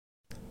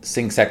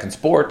Sing Second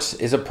Sports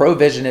is a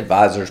Provision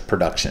Advisors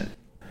production.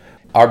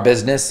 Our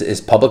business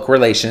is public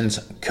relations,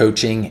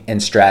 coaching,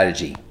 and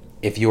strategy.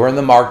 If you are in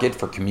the market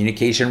for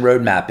communication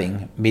road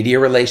mapping, media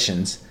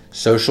relations,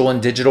 social and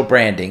digital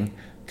branding,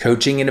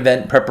 coaching and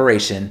event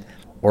preparation,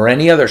 or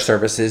any other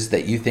services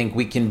that you think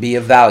we can be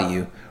of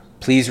value,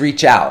 please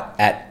reach out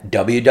at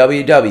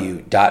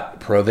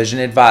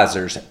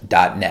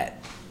www.provisionadvisors.net.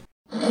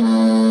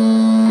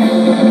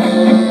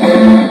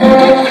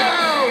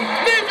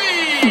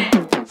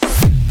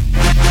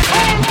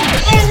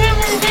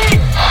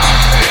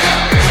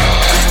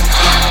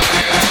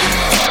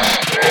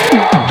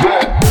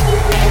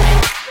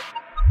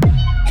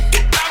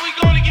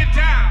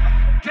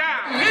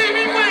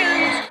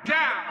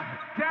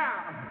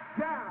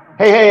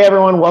 Hey,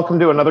 everyone. Welcome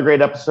to another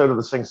great episode of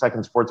the Sing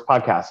Second Sports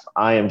Podcast.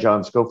 I am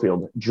John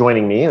Schofield.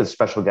 Joining me is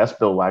special guest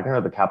Bill Wagner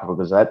of the Capital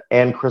Gazette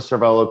and Chris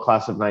Cervello,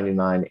 class of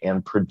 99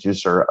 and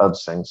producer of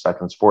Sing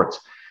Second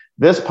Sports.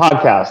 This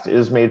podcast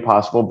is made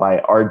possible by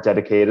our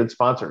dedicated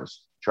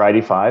sponsors,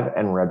 Dry 5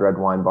 and Red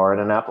Wine Bar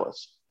in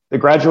Annapolis, the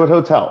Graduate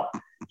Hotel,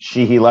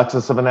 Sheehy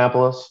Lexus of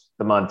Annapolis,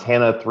 the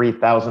Montana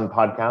 3000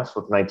 podcast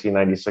with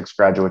 1996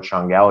 graduate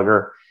Sean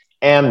Gallagher,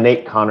 and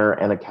Nate Connor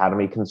and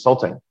Academy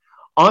Consulting.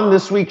 On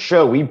this week's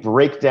show, we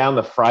break down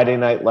the Friday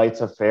Night Lights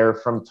affair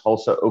from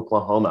Tulsa,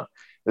 Oklahoma.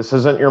 This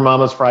isn't your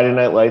mama's Friday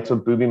Night Lights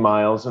with Boobie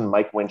Miles and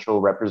Mike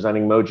Winchell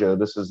representing Mojo.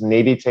 This is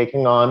Navy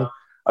taking on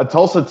a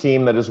Tulsa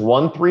team that is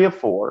 1-3 of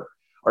 4,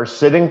 are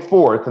sitting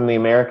fourth in the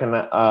American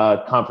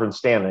Conference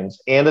standings,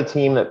 and a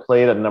team that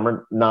played a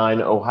number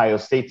 9 Ohio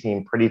State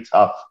team pretty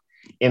tough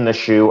in the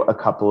shoe a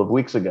couple of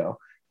weeks ago.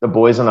 The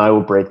boys and I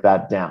will break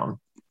that down.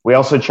 We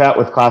also chat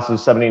with class of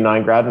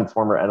 79 grad and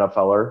former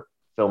NFLer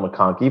Phil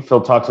McConkey. Phil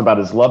talks about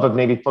his love of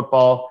Navy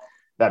football,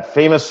 that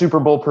famous Super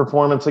Bowl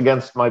performance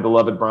against my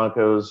beloved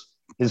Broncos,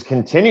 his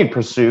continued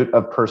pursuit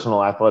of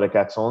personal athletic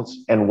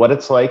excellence, and what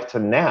it's like to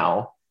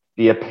now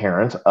be a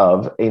parent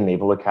of a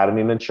Naval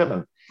Academy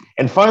midshipman.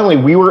 And finally,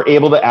 we were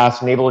able to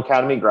ask Naval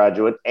Academy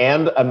graduate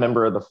and a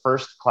member of the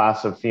first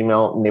class of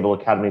female Naval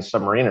Academy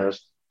submariners,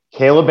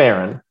 Kayla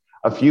Barron,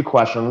 a few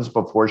questions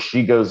before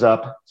she goes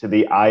up to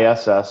the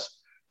ISS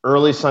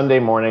early Sunday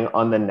morning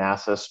on the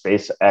NASA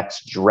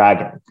SpaceX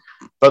Dragon.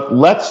 But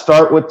let's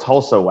start with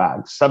Tulsa,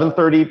 Wags.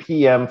 7:30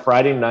 p.m.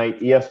 Friday night,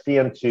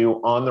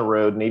 ESPN2 on the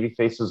road. Navy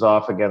faces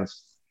off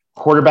against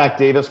quarterback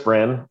Davis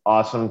Brin,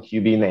 awesome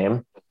QB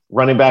name,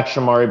 running back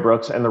Shamari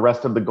Brooks, and the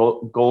rest of the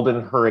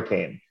Golden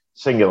Hurricane.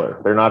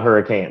 Singular. They're not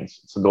Hurricanes.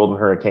 It's the Golden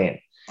Hurricane.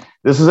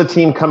 This is a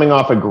team coming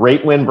off a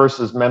great win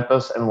versus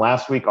Memphis, and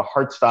last week a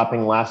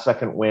heart-stopping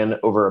last-second win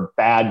over a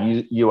bad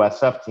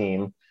USF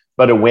team,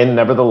 but a win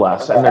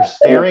nevertheless. And they're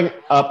staring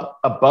up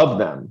above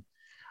them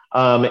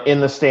in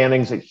the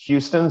standings at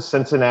Houston,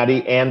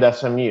 Cincinnati, and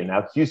SMU.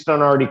 Now,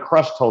 Houston already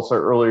crushed Tulsa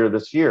earlier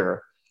this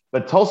year,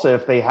 but Tulsa,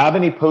 if they have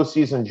any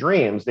postseason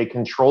dreams, they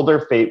control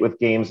their fate with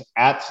games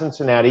at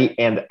Cincinnati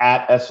and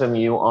at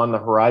SMU on the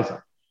horizon.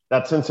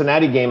 That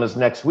Cincinnati game is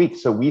next week,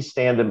 so we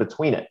stand in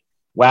between it.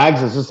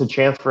 Wags, is this a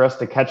chance for us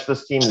to catch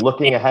this team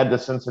looking ahead to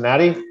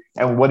Cincinnati?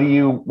 And what do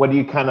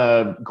you kind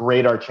of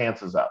grade our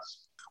chances as?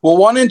 Well,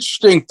 one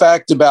interesting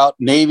fact about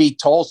Navy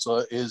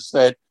Tulsa is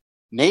that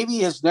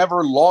Navy has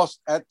never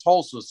lost at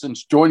Tulsa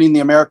since joining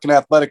the American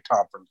Athletic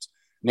Conference.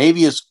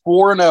 Navy is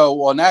 4-0.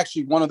 Well, and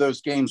actually one of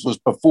those games was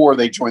before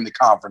they joined the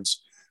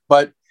conference.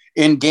 But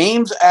in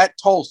games at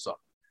Tulsa,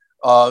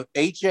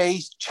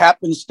 H.A.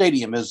 Chapman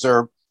Stadium is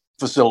their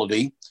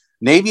facility.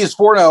 Navy is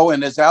 4-0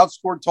 and has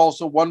outscored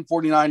Tulsa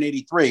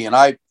 149-83. And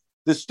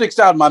this sticks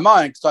out in my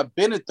mind because I've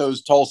been at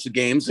those Tulsa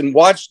games and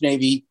watched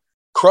Navy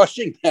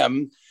crushing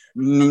them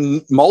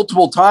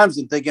multiple times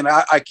and thinking,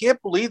 I can't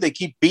believe they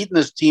keep beating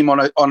this team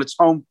on its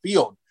home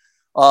field.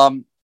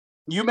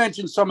 You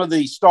mentioned some of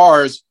the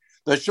stars.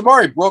 The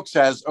Shamari Brooks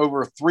has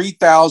over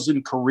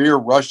 3,000 career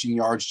rushing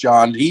yards,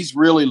 John. He's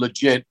really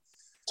legit.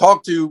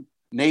 Talked to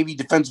Navy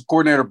defensive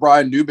coordinator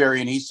Brian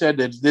Newberry, and he said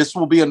that this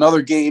will be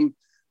another game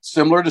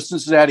similar to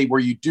Cincinnati where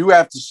you do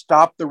have to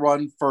stop the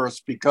run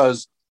first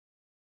because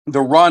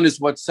the run is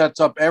what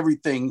sets up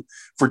everything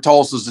for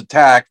Tulsa's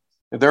attack.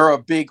 They're a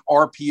big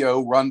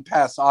RPO, run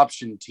pass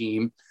option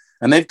team,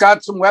 and they've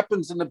got some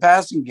weapons in the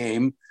passing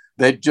game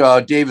that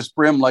Davis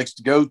Brin likes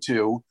to go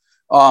to.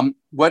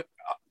 What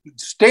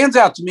stands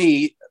out to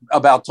me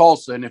about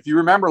Tulsa, and if you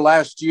remember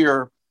last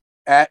year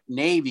at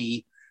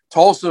Navy,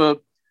 Tulsa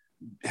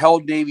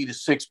held Navy to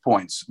 6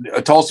 points.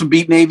 Tulsa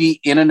beat Navy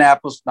in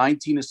Annapolis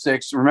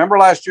 19-6. Remember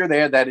last year they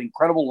had that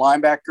incredible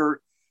linebacker,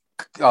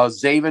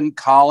 Zaven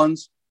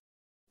Collins.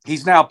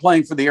 He's now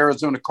playing for the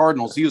Arizona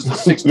Cardinals. He was the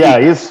 16th.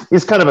 Yeah,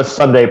 he's kind of a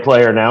Sunday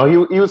player now.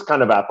 He was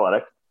kind of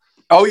athletic.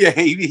 Oh, yeah,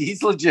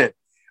 he's legit.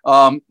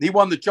 He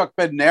won the Chuck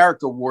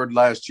Bednarik Award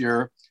last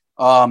year,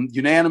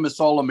 unanimous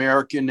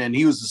All-American, and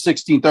he was the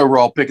 16th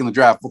overall pick in the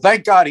draft. Well,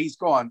 thank God he's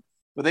gone,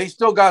 but they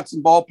still got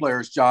some ball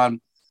players,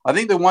 John. I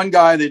think the one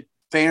guy that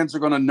fans are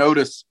going to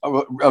notice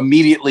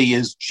immediately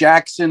is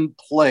Jackson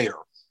Player.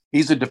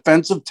 He's a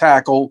defensive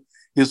tackle,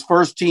 his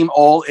first team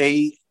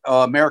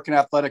All-American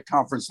Athletic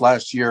Conference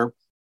last year.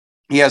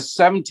 He has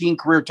 17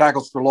 career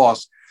tackles for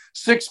loss.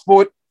 6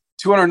 foot,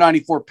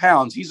 294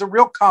 pounds. He's a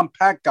real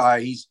compact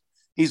guy.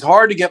 He's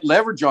hard to get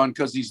leverage on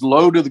because he's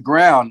low to the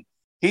ground.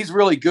 He's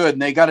really good.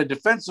 And they got a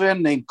defensive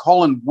end named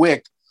Colin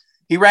Wick.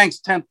 He ranks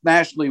 10th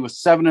nationally with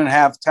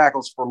 7.5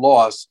 tackles for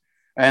loss.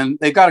 And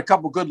they got a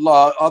couple good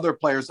other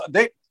players.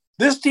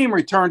 This team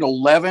returned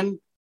 11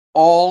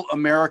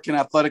 All-American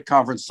Athletic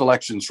Conference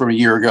selections from a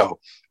year ago.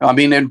 I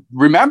mean, and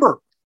remember,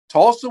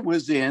 Tulsa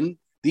was in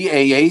the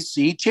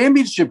AAC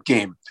championship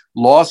game,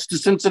 lost to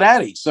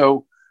Cincinnati.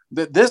 So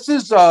this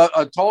is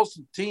a Tulsa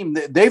team.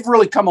 They've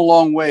really come a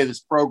long way, this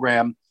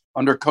program,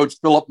 under Coach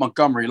Philip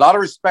Montgomery. A lot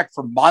of respect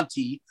for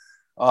Monty.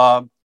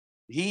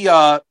 He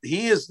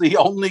is the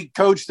only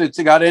coach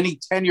that's got any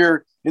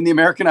tenure in the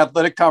American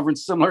Athletic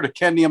Conference similar to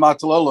Ken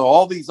Niumatalolo.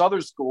 All these other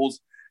schools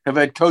have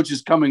had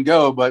coaches come and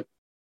go, but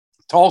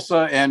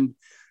Tulsa and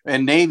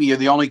Navy are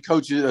the only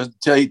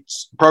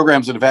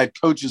programs that have had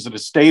coaches that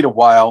have stayed a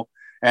while.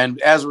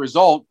 And as a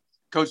result,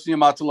 Coach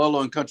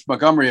Niumatalolo and Coach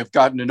Montgomery have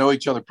gotten to know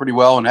each other pretty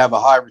well and have a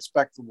high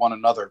respect for one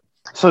another.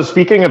 So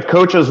speaking of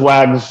coaches,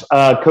 Wags,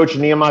 Coach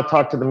Niumat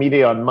talked to the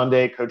media on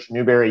Monday, Coach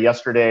Newberry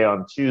yesterday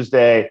on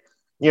Tuesday.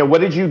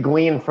 What did you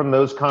glean from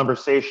those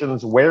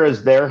conversations? Where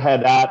is their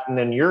head at? And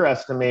in your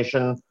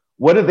estimation,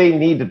 what do they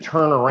need to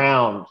turn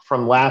around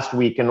from last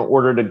week in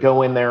order to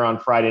go in there on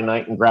Friday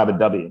night and grab a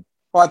W?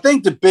 Well, I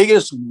think the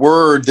biggest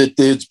word that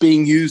is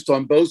being used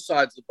on both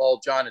sides of the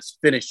ball, John, is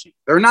finishing.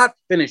 They're not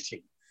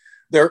finishing.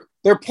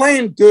 They're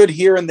playing good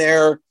here and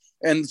there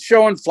and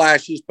showing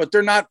flashes, but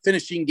they're not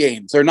finishing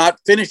games. They're not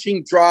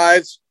finishing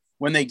drives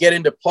when they get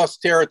into plus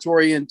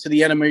territory, into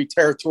the enemy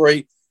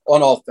territory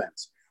on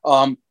offense.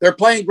 They're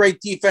playing great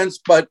defense,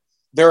 but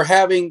they're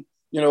having,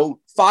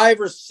 5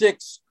 or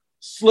 6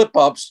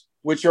 slip-ups,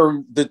 which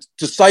are the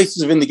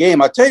decisive in the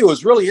game. I tell you, it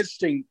was really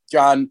interesting,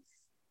 John.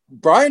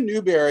 Brian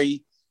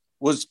Newberry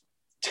was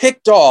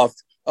ticked off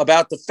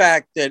about the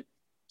fact that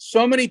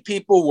so many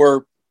people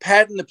were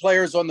patting the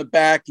players on the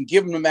back and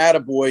giving them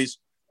attaboys.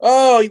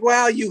 Oh,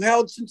 wow, you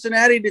held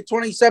Cincinnati to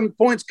 27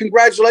 points.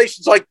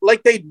 Congratulations.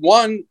 Like they'd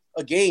won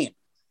a game.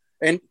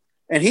 And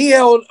he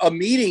held a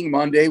meeting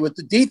Monday with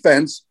the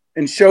defense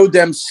and showed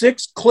them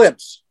 6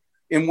 clips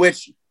in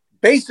which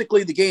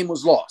basically the game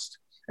was lost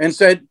and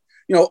said,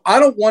 I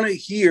don't want to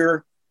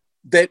hear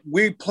that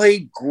we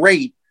played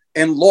great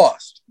and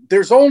lost.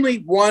 There's only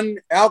one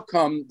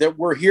outcome that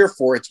we're here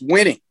for. It's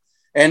winning.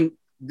 And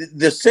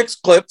the 6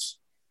 clips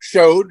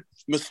showed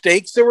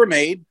mistakes that were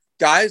made,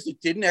 guys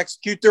that didn't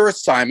execute their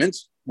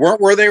assignments,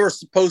 weren't where they were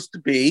supposed to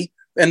be,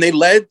 and they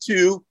led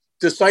to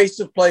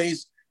decisive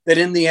plays that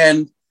in the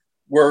end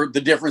were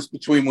the difference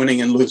between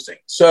winning and losing.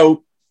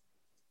 So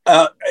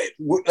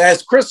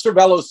as Chris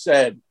Cervello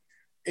said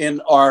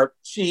in our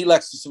She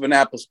Lexus of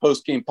Annapolis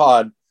post-game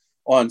pod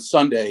on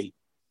Sunday,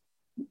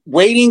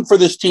 waiting for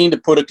this team to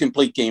put a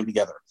complete game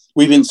together.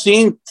 We've been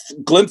seeing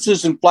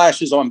glimpses and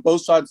flashes on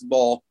both sides of the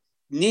ball.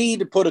 Need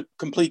to put a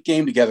complete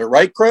game together.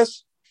 Right,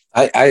 Chris?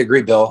 I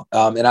agree, Bill.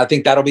 And I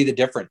think that'll be the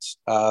difference.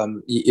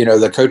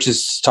 The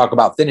coaches talk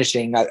about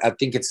finishing. I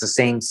think it's the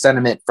same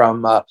sentiment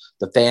from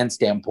the fan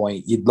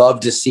standpoint. You'd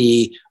love to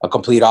see a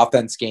complete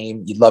offense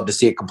game. You'd love to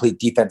see a complete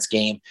defense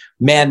game.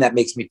 Man, that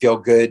makes me feel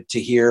good to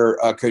hear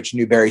Coach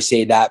Newberry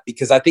say that,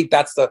 because I think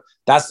that's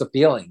the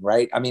feeling,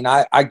 right? I mean,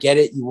 I get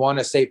it. You want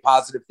to say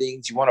positive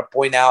things. You want to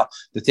point out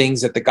the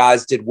things that the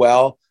guys did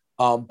well.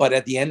 But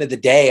at the end of the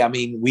day, I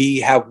mean, we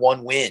have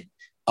one win.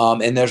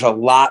 And there's a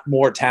lot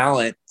more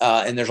talent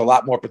and there's a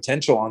lot more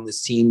potential on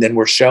this team than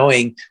we're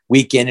showing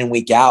week in and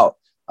week out.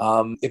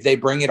 If they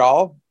bring it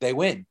all, they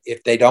win.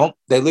 If they don't,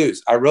 they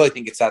lose. I really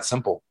think it's that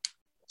simple.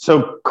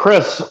 So,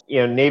 Chris,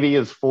 Navy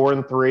is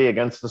 4-3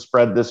 against the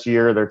spread this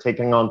year. They're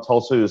taking on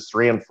Tulsa, who's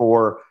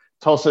 3-4.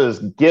 Tulsa is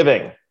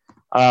giving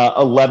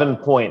 11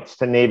 points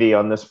to Navy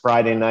on this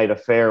Friday night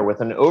affair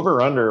with an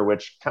over-under,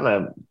 which kind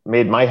of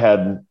made my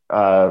head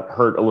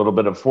hurt a little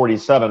bit, of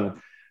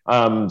 47.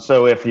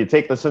 So if you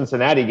take the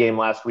Cincinnati game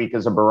last week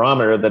as a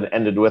barometer that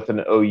ended with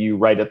an OU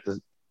right at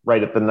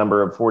the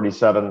number of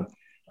 47,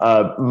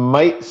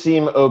 might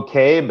seem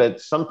okay, but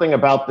something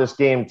about this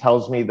game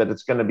tells me that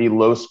it's going to be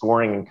low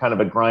scoring and kind of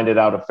a grinded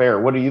out affair.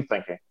 What are you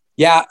thinking?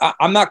 Yeah,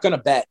 I'm not going to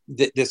bet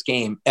this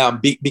game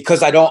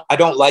because I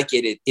don't like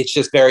it. It's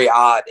just very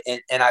odd,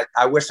 and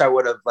I wish I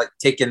would have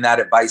taken that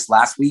advice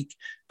last week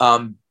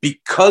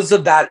because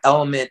of that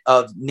element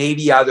of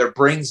Navy either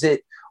brings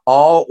it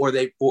all or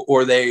they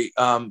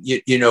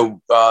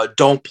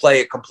don't play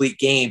a complete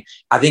game.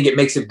 I think it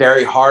makes it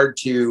very hard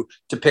to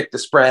pick the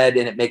spread,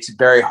 and it makes it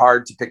very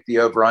hard to pick the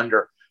over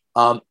under.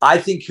 I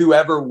think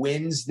whoever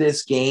wins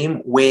this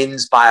game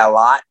wins by a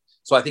lot.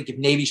 So I think if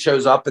Navy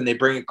shows up and they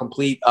bring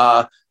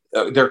a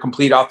their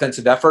complete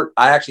offensive effort,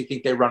 I actually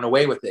think they run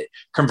away with it.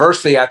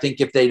 Conversely, I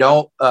think if they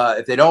don't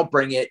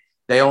bring it,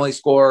 they only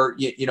score,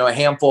 a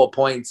handful of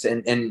points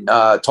and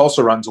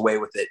Tulsa runs away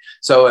with it.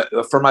 So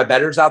for my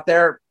bettors out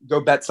there,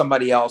 go bet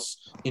somebody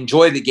else.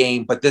 Enjoy the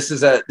game, but this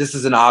is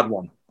an odd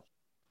one.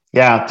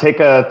 Yeah, take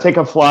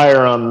a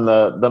flyer on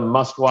the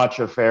must-watch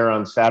affair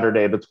on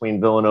Saturday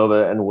between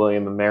Villanova and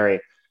William and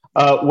Mary.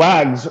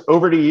 Wags,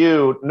 over to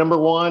you. Number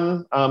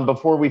one,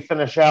 before we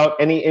finish out,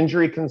 any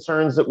injury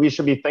concerns that we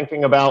should be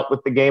thinking about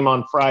with the game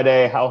on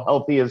Friday? How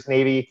healthy is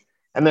Navy?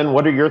 And then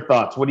what are your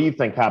thoughts? What do you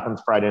think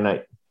happens Friday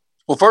night?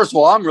 Well, first of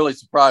all, I'm really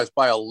surprised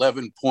by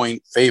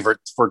 11-point favorite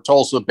for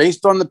Tulsa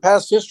based on the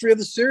past history of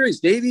the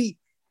series. Navy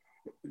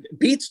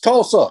beats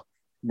Tulsa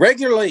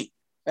regularly.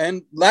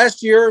 And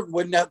last year,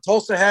 when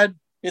Tulsa had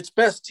its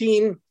best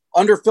team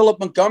under Philip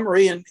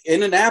Montgomery in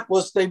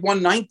Annapolis, they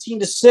won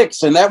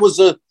 19-6. And that was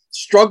a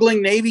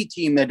struggling Navy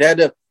team that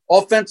had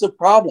offensive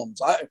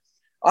problems. I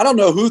don't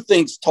know who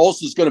thinks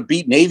Tulsa is going to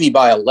beat Navy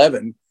by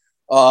 11.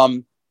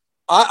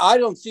 I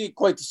don't see it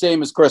quite the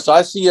same as Chris.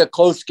 I see a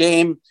close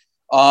game.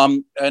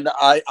 And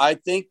I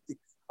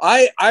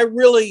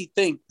really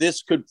think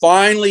this could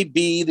finally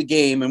be the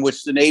game in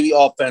which the Navy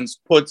offense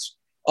puts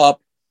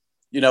up,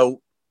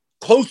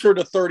 closer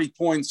to 30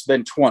 points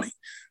than 20.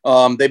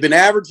 They've been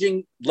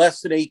averaging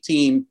less than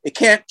 18. It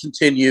can't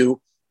continue.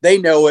 They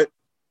know it.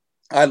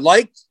 I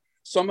liked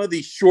some of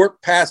the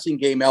short passing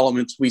game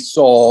elements we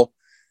saw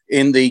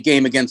in the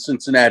game against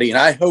Cincinnati, and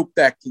I hope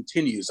that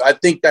continues. I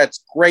think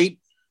that's great.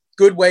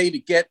 Good way to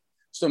get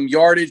some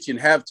yardage and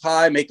have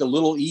Ty make a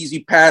little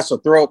easy pass, a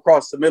throw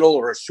across the middle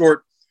or a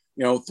short,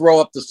 throw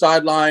up the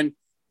sideline.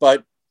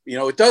 But,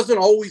 it doesn't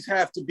always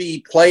have to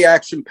be play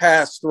action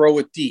pass, throw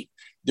it deep.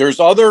 There's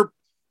other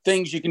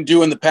things you can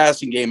do in the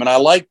passing game. And I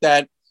like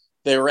that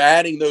they're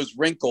adding those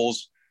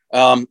wrinkles.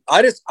 I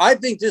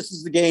think this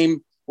is the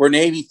game where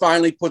Navy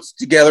finally puts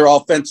together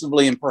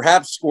offensively and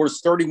perhaps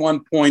scores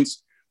 31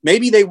 points.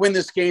 Maybe they win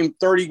this game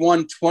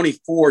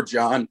 31-24,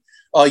 John.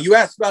 You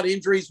asked about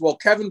injuries. Well,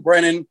 Kevin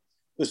Brennan,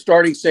 the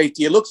starting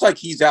safety, it looks like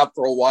he's out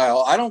for a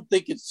while. I don't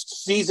think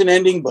it's season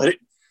ending, but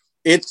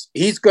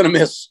he's going to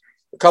miss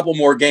a couple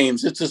more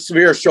games. It's a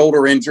severe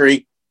shoulder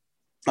injury.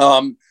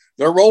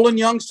 They're rolling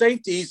young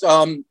safeties.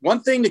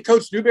 One thing that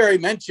Coach Newberry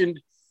mentioned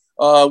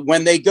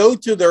when they go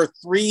to their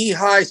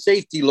 3-high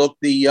safety look,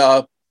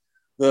 the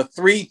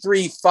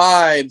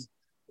 3-3-5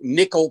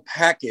 nickel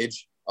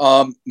package,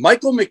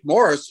 Michael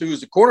McMorris,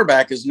 who's a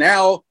cornerback, is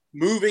now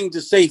moving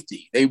to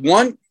safety. They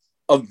want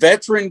a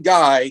veteran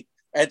guy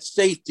at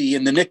safety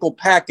in the nickel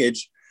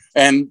package,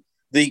 and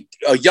a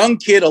young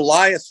kid,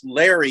 Elias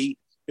Larry,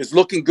 is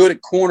looking good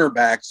at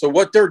cornerback. So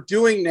what they're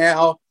doing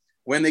now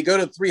when they go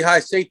to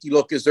 3-high safety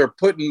look is they're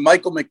putting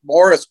Michael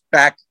McMorris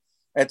back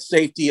at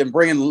safety and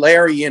bringing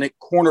Larry in at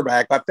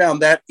cornerback. I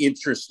found that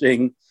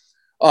interesting.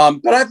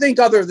 But I think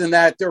other than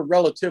that, they're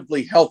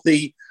relatively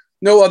healthy.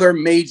 No other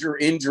major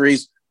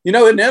injuries.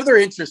 Another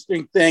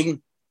interesting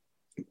thing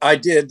I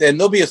did, and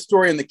there'll be a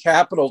story in the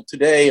Capitol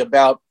today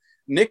about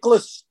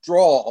Nicholas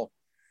Straw.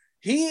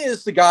 He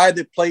is the guy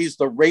that plays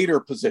the Raider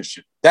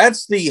position.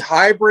 That's the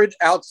hybrid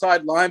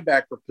outside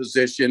linebacker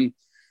position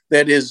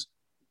that is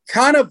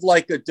kind of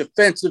like a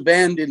defensive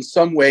end in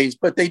some ways,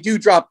 but they do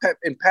drop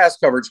in pass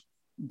coverage.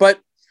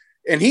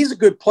 And he's a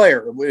good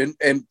player.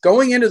 And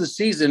going into the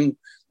season,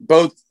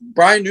 both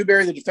Brian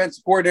Newberry, the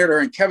defensive coordinator,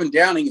 and Kevin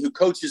Downing, who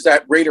coaches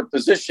that Raider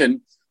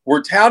position,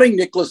 were touting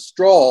Nicholas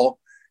Straw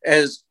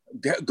as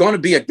going to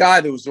be a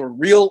guy that was a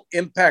real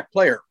impact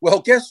player.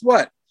 Well, guess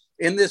what?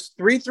 In this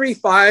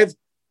 3-3-5,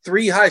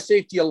 3-high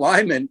safety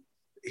alignment,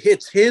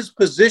 it's his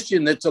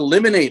position that's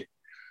eliminated.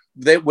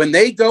 That when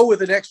they go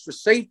with an extra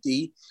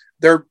safety,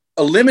 they're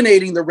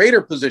eliminating the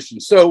Raider position.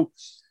 So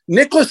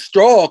Nicholas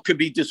Straw could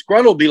be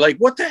disgruntled, be like,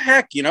 what the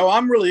heck?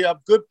 I'm really a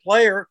good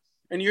player,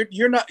 and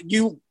you're not,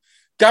 you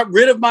got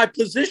rid of my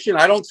position.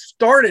 I don't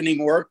start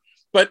anymore.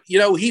 But,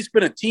 he's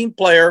been a team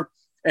player,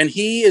 and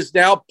he is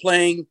now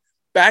playing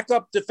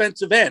backup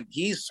defensive end.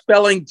 He's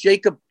spelling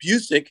Jacob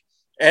Busick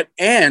at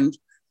end,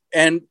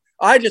 and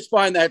I just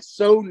find that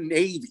so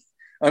Navy.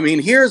 I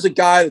mean, here's a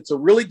guy that's a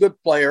really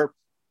good player,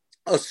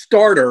 a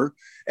starter,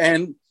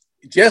 and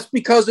just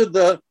because of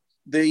the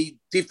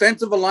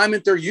defensive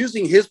alignment they're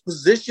using, his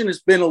position has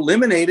been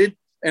eliminated.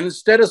 And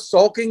instead of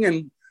sulking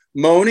and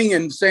moaning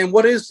and saying,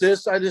 what is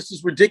this? This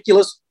is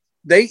ridiculous.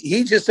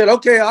 He just said,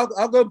 okay,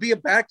 I'll go be a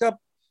backup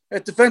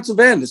at defensive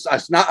end.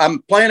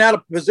 I'm playing out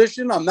of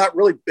position. I'm not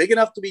really big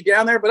enough to be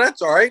down there, but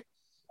that's all right.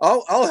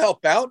 I'll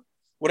help out,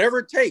 whatever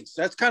it takes.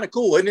 That's kind of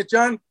cool, isn't it,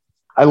 John?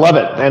 I love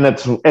it,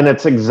 and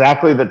it's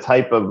exactly the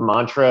type of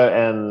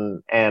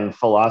mantra and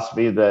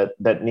philosophy that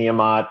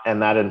Niumat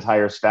and that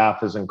entire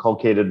staff has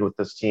inculcated with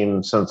this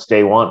team since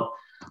day one.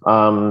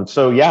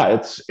 So yeah,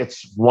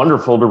 it's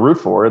wonderful to root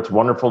for. It's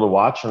wonderful to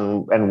watch,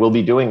 and we'll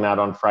be doing that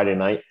on Friday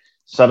night,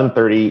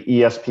 7:30,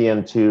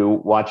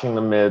 ESPN2, watching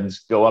the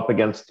Mids go up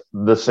against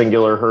the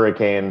singular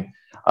Hurricane.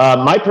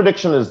 My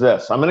prediction is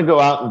this: I'm going to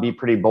go out and be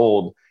pretty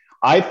bold.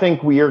 I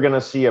think we are going to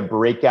see a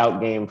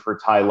breakout game for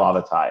Tai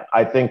Lavatai.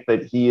 I think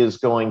that he is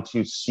going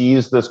to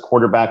seize this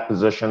quarterback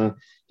position.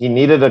 He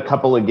needed a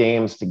couple of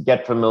games to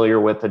get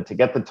familiar with it, to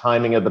get the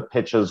timing of the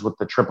pitches with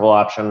the triple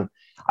option.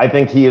 I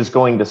think he is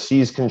going to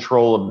seize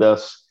control of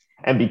this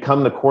and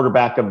become the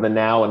quarterback of the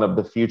now and of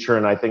the future.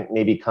 And I think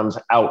Navy comes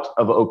out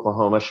of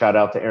Oklahoma. Shout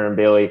out to Aaron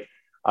Bailey,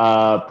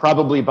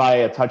 probably by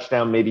a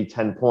touchdown, maybe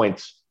 10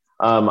 points.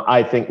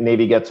 I think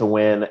Navy gets a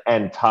win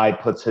and Ty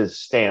puts his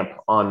stamp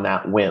on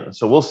that win.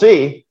 So we'll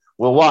see.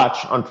 We'll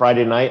watch on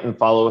Friday night and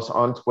follow us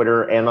on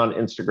Twitter and on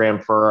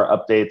Instagram for our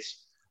updates.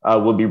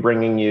 We'll be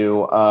bringing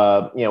you,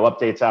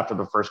 updates after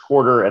the first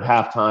quarter, at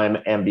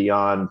halftime, and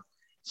beyond.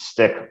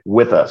 Stick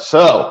with us.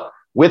 So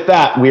with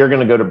that, we are going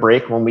to go to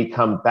break. When we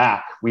come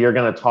back, we are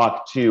going to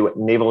talk to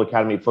Naval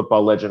Academy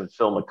football legend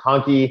Phil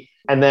McConkey.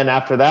 And then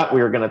after that, we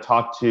are going to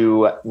talk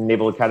to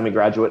Naval Academy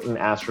graduate and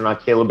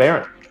astronaut Caleb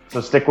Barron. So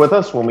stick with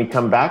us. When we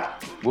come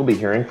back, we'll be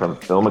hearing from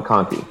Phil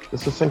McConkey.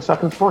 This is Sing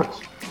Second Sports.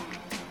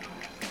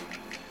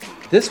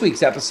 This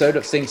week's episode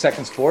of Sing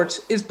Second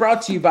Sports is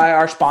brought to you by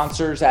our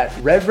sponsors at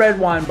Red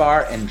Wine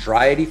Bar and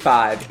Dry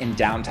 85 in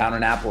downtown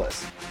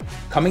Annapolis.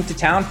 Coming to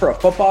town for a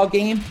football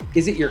game?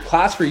 Is it your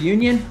class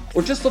reunion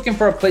or just looking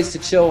for a place to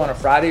chill on a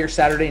Friday or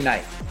Saturday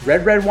night?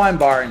 Red Wine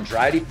Bar and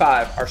Dry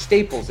 85 are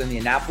staples in the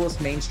Annapolis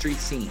Main Street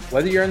scene.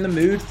 Whether you're in the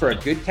mood for a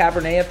good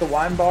Cabernet at the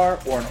wine bar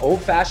or an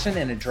old-fashioned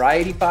and a Dry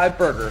 85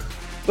 burger,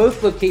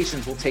 both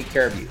locations will take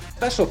care of you.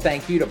 Special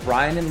thank you to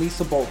Brian and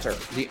Lisa Bolter,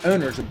 the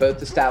owners of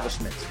both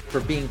establishments, for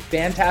being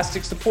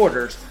fantastic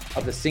supporters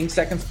of the Sing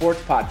Second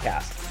Sports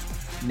podcast.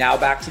 Now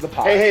back to the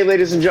pod. Hey,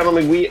 ladies and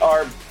gentlemen, we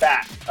are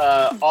back.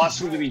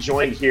 Awesome to be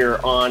joined here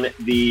on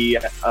the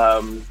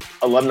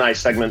alumni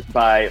segment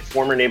by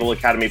former Naval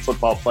Academy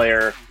football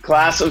player,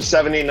 class of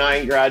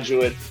 79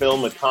 graduate Phil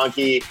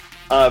McConkey.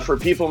 For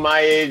people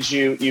my age,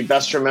 you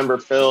best remember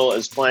Phil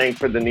as playing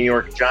for the New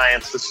York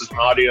Giants. This is an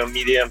audio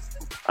medium,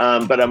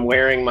 but I'm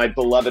wearing my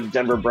beloved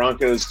Denver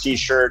Broncos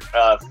t-shirt.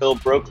 Phil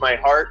broke my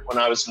heart when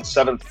I was in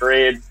 7th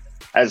grade,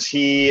 as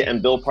he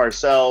and Bill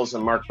Parcells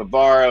and Mark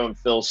Bavaro and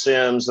Phil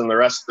Simms and the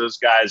rest of those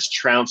guys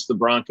trounced the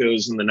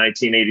Broncos in the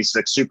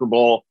 1986 Super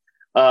Bowl.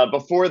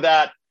 Before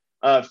that,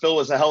 Phil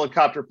was a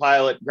helicopter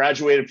pilot,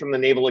 graduated from the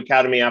Naval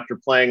Academy after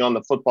playing on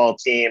the football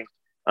team.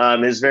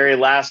 His very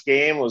last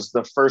game was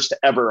the first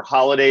ever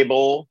Holiday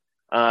Bowl,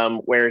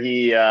 where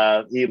he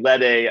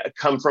led a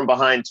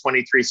come-from-behind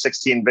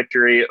 23-16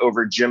 victory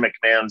over Jim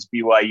McMahon's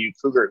BYU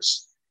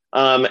Cougars.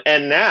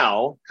 And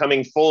now,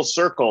 coming full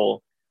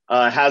circle,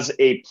 has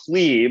a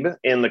plebe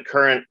in the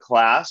current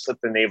class at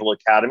the Naval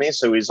Academy.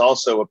 So he's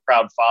also a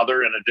proud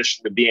father, in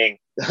addition to being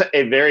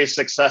a very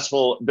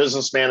successful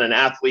businessman and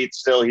athlete.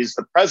 Still, he's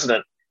the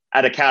president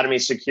at Academy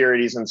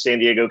Securities in San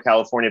Diego,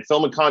 California.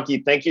 Phil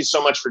McConkey, thank you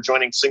so much for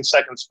joining Sing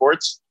Second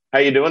Sports. How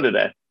are you doing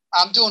today?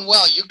 I'm doing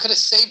well. You could have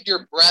saved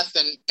your breath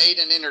and made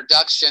an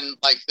introduction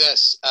like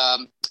this.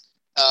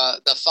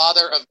 The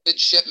father of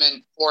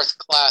midshipman, 4th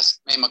class,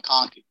 May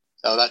McConkey.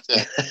 So that's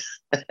it.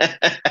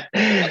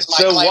 That's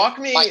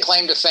my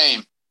claim to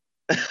fame.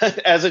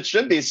 As it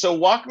should be. So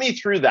walk me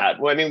through that.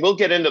 I mean, we'll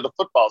get into the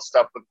football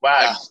stuff with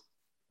Wags,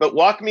 but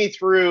walk me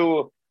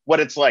through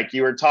what it's like.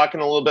 You were talking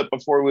a little bit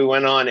before we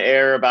went on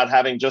air about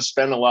having just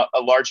spent a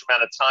large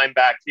amount of time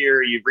back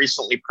here. You've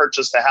recently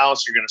purchased a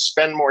house. You're going to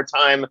spend more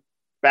time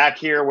back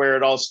here where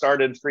it all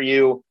started for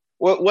you.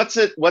 What's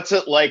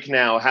it like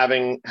now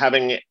having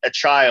a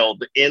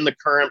child in the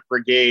current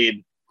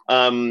brigade?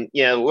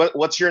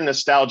 What's your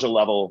nostalgia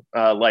level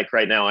like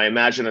right now? I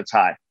imagine it's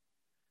high.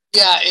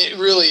 Yeah, it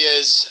really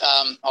is.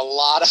 A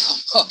lot of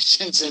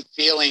emotions and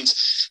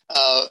feelings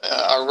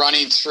are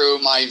running through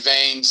my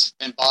veins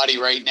and body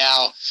right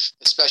now,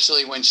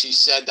 especially when she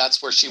said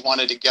that's where she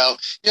wanted to go.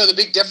 You know, the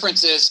big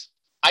difference is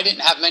I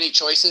didn't have many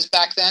choices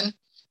back then.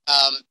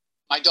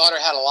 My daughter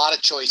had a lot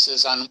of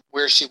choices on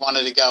where she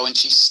wanted to go, and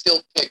she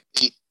still picked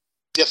the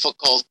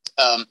difficult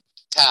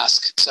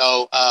task.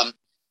 So, my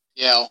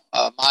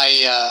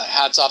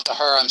hats off to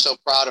her. I'm so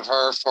proud of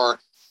her for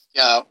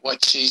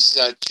what she's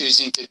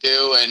choosing to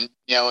do. And,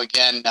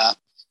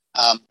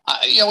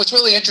 what's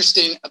really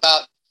interesting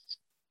about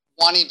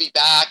wanting to be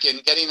back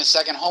and getting a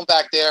second home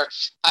back there,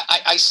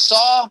 I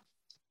saw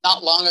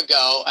not long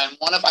ago, and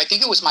I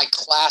think it was my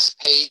class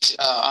page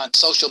on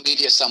social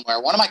media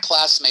somewhere, one of my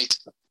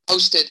classmates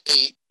posted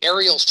a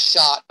aerial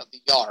shot of the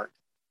yard.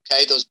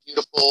 Okay, those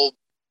beautiful,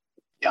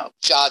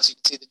 shots. You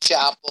can see the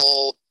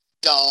chapel,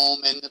 dome,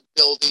 and the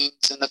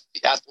buildings and the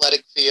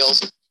athletic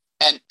fields.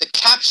 And the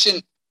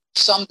caption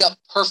summed up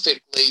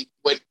perfectly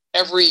what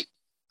every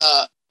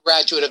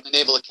graduate of the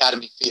Naval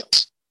Academy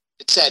feels.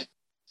 It said,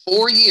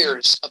 4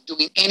 years of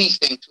doing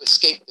anything to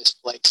escape this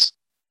place.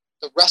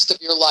 The rest of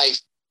your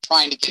life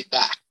trying to get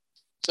back.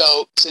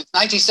 So since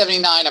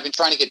 1979, I've been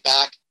trying to get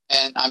back,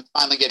 and I'm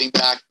finally getting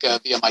back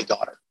via my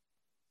daughter.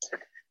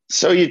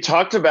 So you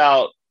talked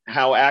about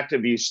how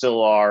active you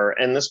still are,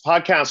 and this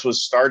podcast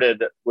was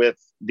started with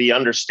the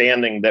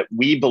understanding that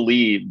we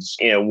believed,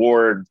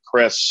 Ward,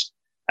 Chris,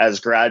 as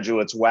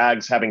graduates,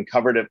 Wags having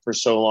covered it for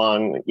so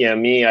long,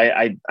 me,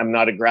 I'm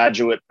not a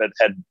graduate, but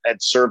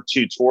had served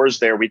 2 tours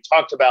there. We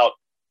talked about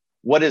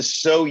what is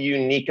so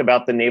unique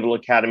about the Naval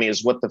Academy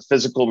is what the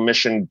physical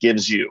mission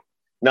gives you,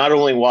 not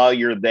only while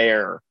you're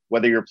there,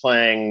 whether you're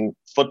playing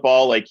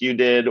football like you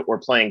did or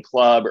playing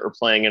club or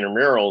playing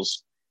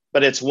intramurals,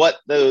 but it's what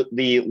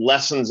the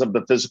lessons of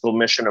the physical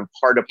mission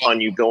impart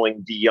upon you going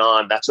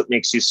beyond. That's what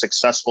makes you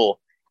successful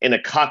in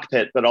a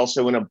cockpit, but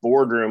also in a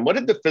boardroom. What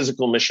did the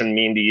physical mission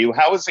mean to you?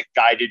 How has it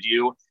guided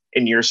you?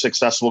 in your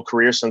successful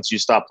career since you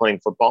stopped playing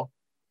football?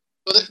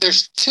 Well,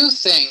 there's two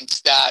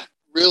things that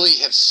really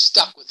have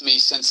stuck with me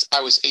since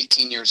I was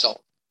 18 years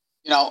old.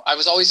 I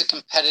was always a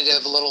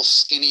competitive, little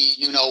skinny,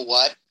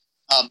 you-know-what.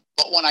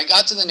 But when I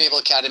got to the Naval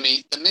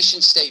Academy, the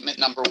mission statement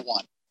number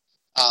one,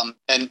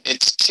 and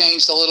it's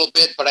changed a little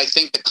bit, but I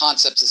think the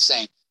concept's the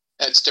same.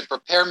 It's to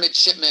prepare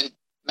midshipmen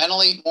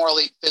mentally,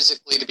 morally,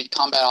 physically to be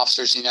combat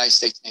officers in the United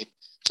States Navy.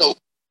 So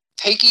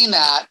taking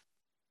that,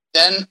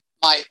 then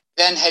my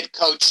then head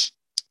coach,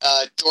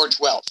 George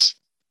Welch,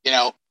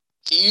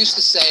 he used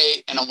to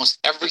say, and almost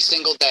every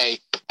single day,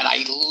 and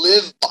I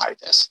live by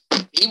this,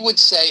 he would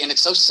say, and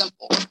it's so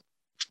simple,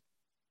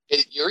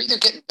 you're either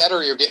getting better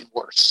or you're getting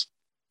worse.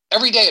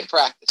 Every day at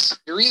practice,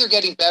 you're either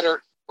getting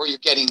better or you're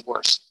getting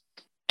worse.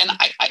 And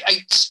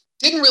I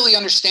didn't really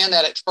understand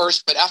that at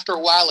first, but after a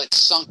while it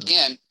sunk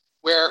in,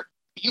 where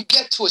you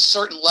get to a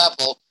certain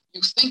level,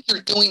 you think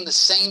you're doing the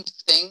same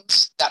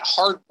things, that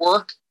hard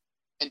work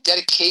and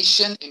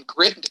dedication and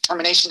grit and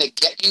determination to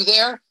get you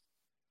there,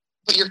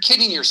 but you're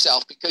kidding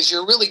yourself because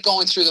you're really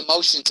going through the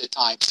motions at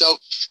times. So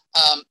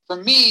for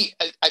me,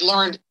 I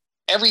learned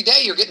every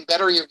day you're getting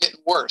better or you're getting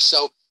worse.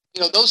 So,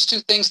 those two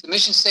things, the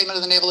mission statement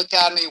of the Naval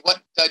Academy, what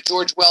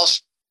George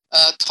Welch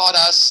taught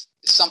us,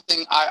 is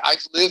something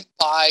I've lived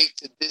by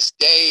to this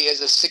day as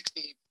a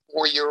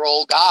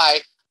 64-year-old guy.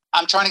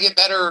 I'm trying to get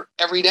better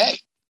every day.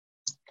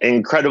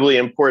 Incredibly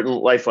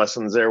important life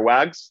lessons there,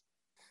 Wags.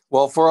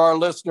 Well, for our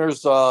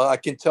listeners, I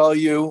can tell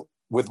you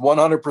with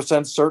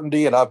 100%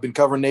 certainty, and I've been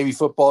covering Navy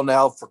football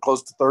now for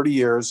close to 30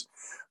 years,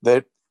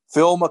 that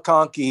Phil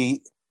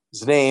McConkey's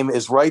name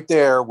is right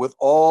there with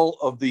all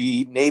of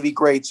the Navy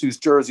greats whose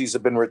jerseys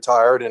have been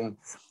retired. And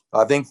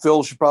I think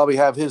Phil should probably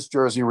have his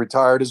jersey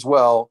retired as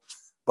well.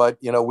 But,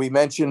 we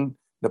mentioned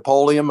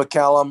Napoleon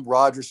McCallum,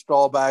 Roger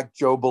Staubach,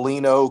 Joe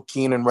Bellino,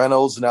 Keenan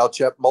Reynolds, and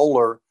Alchep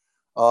Moeller.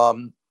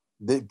 Phil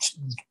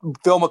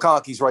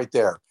McConkey's right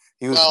there.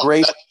 He was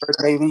great for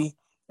the Navy,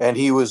 and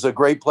he was a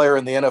great player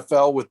in the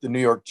NFL with the New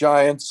York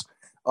Giants.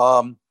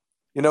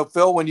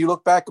 Phil, when you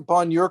look back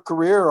upon your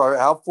career,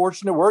 how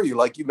fortunate were you?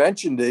 Like you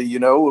mentioned,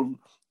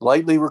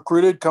 lightly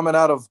recruited coming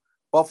out of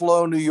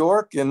Buffalo, New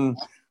York, and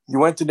you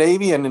went to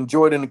Navy and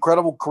enjoyed an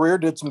incredible career,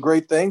 did some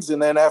great things.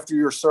 And then after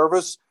your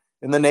service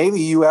in the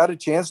Navy, you had a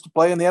chance to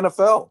play in the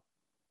NFL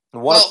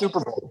and won a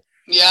Super Bowl.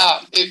 Yeah,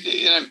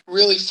 I'm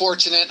really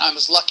fortunate. I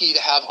was lucky to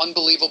have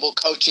unbelievable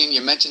coaching.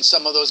 You mentioned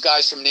some of those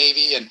guys from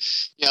Navy, and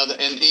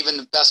and even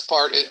the best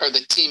part are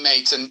the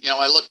teammates. And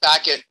I look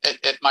back at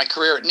my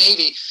career at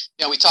Navy.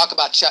 We talk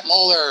about Chet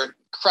Moeller,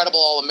 incredible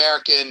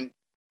All-American.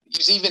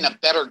 He's even a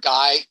better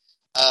guy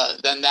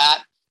than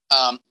that.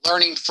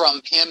 Learning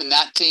from him and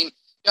that team.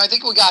 I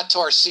think we got to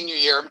our senior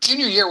year.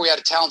 Junior year, we had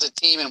a talented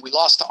team, and we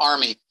lost to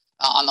Army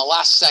on the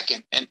last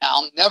second, and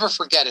I'll never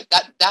forget it.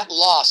 That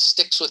loss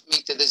sticks with me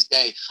to this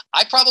day.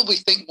 I probably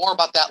think more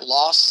about that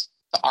loss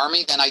to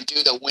Army than I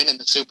do the win in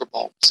the Super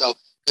Bowl. So,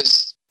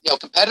 because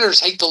competitors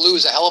hate to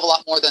lose a hell of a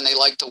lot more than they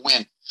like to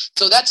win.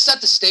 So that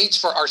set the stage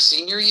for our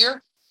senior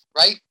year,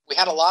 right? We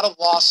had a lot of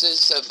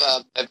losses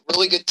of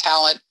really good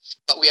talent,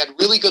 but we had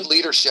really good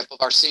leadership of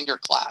our senior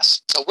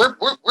class. So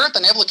we're at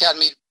the Naval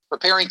Academy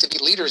preparing to be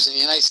leaders in the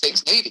United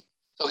States Navy.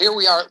 So here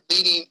we are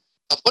leading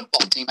a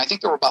football team. I think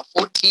there were about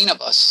 14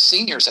 of us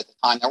seniors at the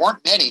time. There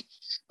weren't many,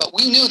 but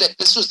we knew that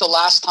this was the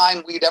last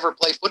time we'd ever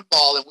play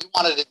football, and we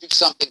wanted to do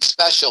something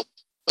special.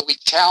 But we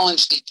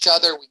challenged each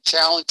other. We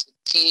challenged the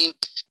team.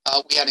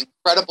 We had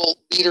incredible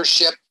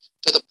leadership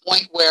to the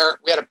point where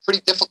we had a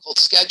pretty difficult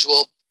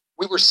schedule.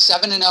 We were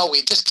 7-0.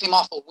 We just came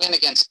off a win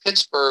against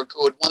Pittsburgh,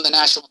 who had won the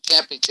national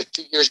championship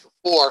 2 years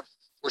before.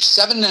 We're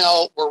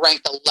 7-0. We're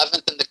ranked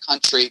 11th in the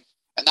country,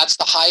 and that's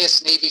the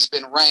highest Navy's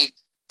been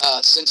ranked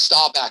since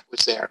Staubach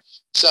was there.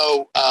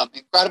 So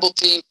incredible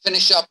team.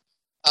 Finish up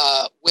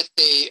with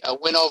the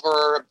win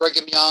over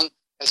Brigham Young,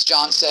 as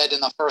John said, in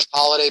the first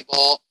Holiday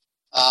Bowl.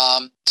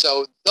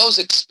 So those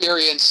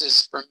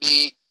experiences for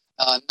me,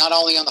 not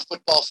only on the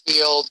football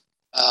field,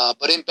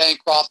 but in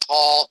Bancroft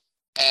Hall,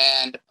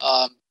 and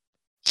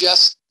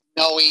just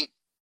knowing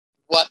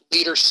what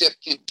leadership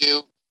can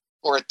do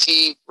for a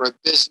team, for a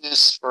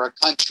business, for a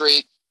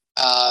country,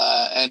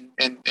 and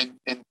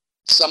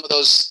some of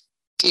those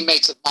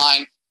teammates of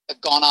mine have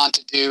gone on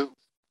to do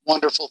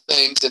wonderful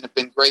things and have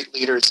been great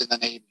leaders in the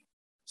Navy.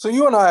 So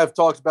you and I have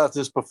talked about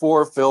this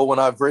before, Phil, when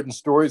I've written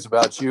stories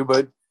about you,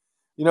 but,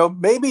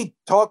 maybe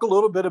talk a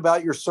little bit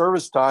about your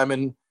service time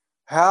and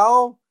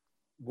how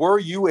were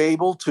you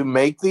able to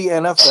make the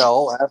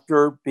NFL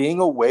after being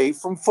away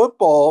from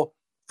football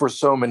for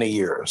so many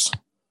years?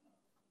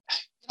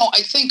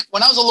 I think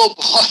when I was a little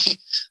boy,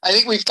 I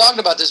think we've talked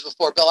about this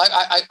before, Bill.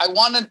 I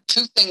wanted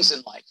two things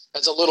in life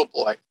as a little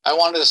boy. I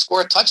wanted to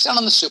score a touchdown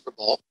in the Super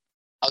Bowl.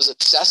 I was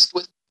obsessed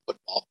with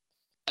football,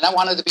 and I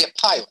wanted to be a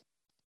pilot.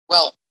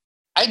 Well,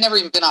 I'd never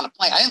even been on a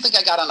plane. I didn't think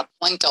I got on a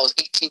plane until I was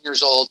 18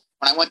 years old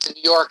when I went to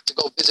New York to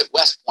go visit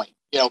West Point,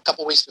 a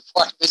couple of weeks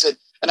before I visited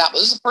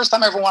Annapolis. This is the first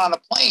time I ever went on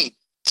a plane.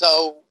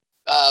 So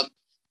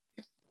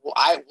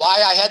why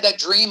I had that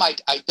dream, I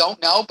don't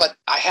know, but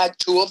I had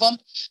two of them.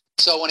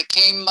 So when it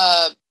came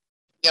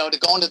to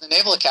go into the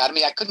Naval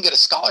Academy, I couldn't get a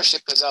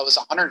scholarship because I was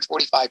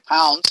 145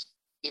 pounds.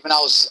 Even I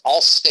was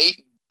all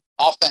state,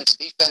 offense,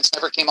 defense,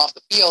 never came off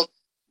the field.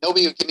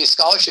 Nobody would give me a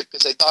scholarship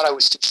because they thought I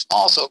was too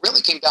small. So it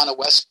really came down to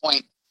West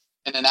Point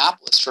and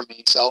Annapolis for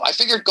me. So I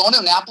figured going to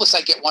Annapolis,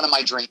 I'd get one of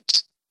my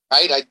dreams,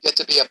 right? I'd get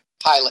to be a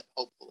pilot,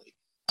 hopefully.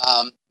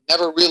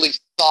 Never really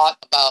thought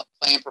about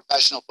playing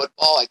professional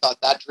football. I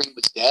thought that dream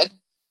was dead.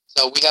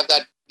 So we have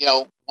that,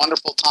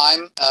 wonderful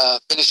time,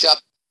 finish up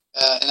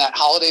in that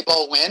Holiday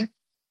Bowl win.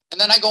 And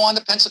then I go on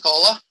to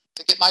Pensacola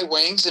to get my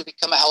wings and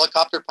become a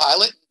helicopter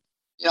pilot.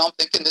 I'm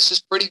thinking this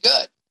is pretty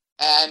good.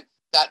 And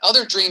that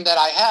other dream that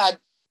I had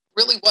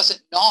really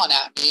wasn't gnawing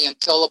at me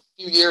until a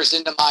few years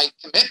into my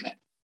commitment.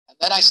 And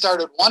then I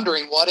started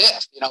wondering, what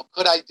if,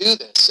 could I do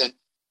this? And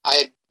I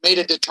had made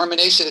a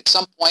determination at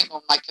some point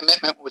when my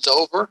commitment was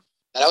over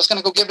that I was going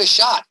to go give it a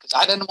shot because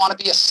I didn't want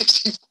to be a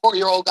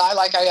 64-year-old guy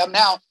like I am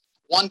now,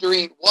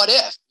 wondering, what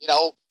if,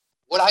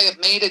 would I have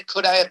made it?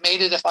 Could I have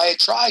made it if I had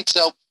tried?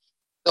 So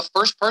the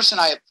first person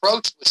I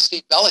approached was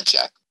Steve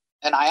Belichick.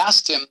 And I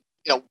asked him,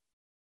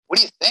 what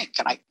do you think?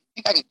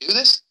 Think I can do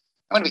this?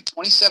 I'm going to be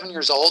 27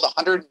 years old,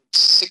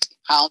 160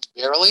 pounds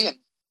barely. And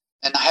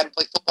I hadn't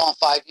played football in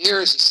 5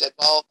 years. He said,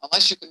 well,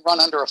 unless you can run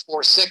under a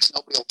 4.6,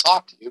 nobody will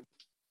talk to you.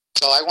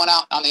 So I went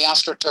out on the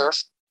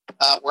AstroTurf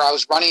where I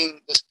was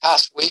running this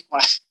past week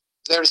when I was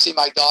there to see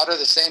my daughter,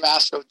 the same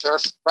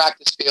AstroTurf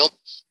practice field.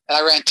 And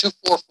I ran 2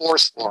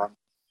 4.4s for him.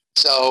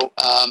 So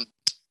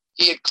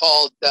he had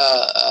called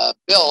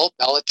Bill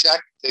Belichick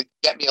to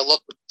get me a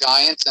look with the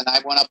Giants. And I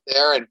went up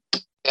there and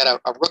had a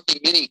rookie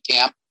mini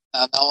camp.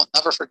 I'll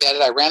never forget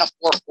it. I ran a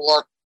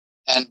 4.4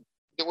 and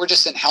we're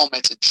just in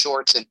helmets and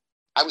shorts. And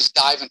I was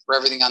diving for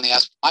everything on the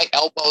ice. My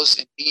elbows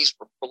and knees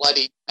were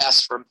bloody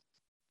mess from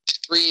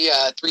 3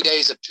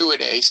 days of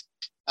 2-a-days.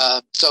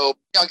 So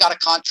I got a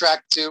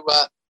contract to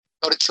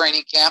go to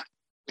training camp,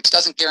 which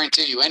doesn't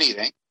guarantee you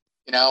anything.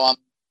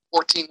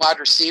 14 wide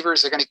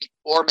receivers. They're going to keep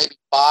 4, maybe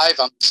 5.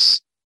 I'm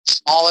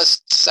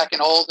smallest,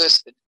 second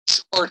oldest, and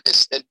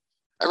shortest, and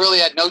I really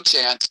had no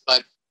chance.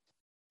 But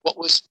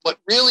what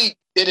really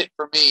did it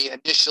for me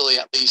initially,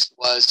 at least,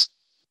 was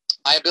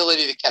my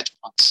ability to catch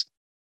punts.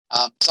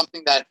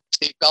 Something that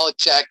Steve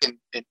Belichick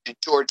and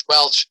George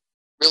Welch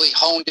really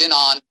honed in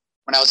on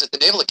when I was at the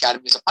Naval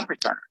Academy as a punt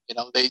returner.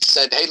 They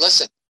said, hey,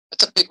 listen,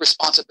 that's a big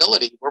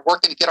responsibility. We're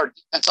working to get our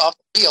defense off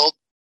the field.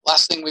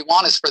 Last thing we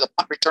want is for the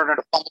punt returner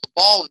to fumble the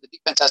ball and the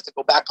defense has to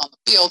go back on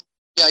the field.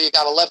 You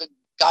got 11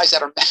 guys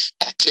that are mad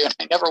at you, and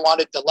I never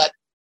wanted to let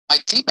my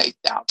teammates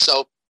down.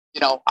 So,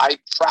 I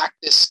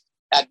practiced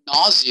ad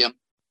nauseum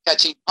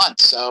catching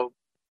punts. So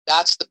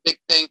that's the big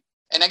thing.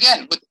 And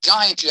again, with the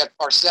Giants, you had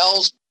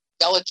Parcells,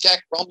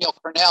 Belichick, Romeo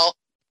Cornell.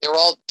 They were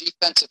all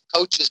defensive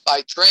coaches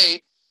by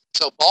trade.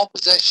 So ball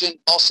possession,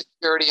 ball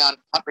security on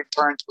punt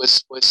returns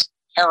was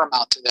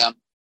paramount to them.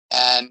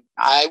 And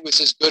I was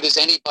as good as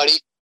anybody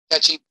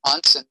catching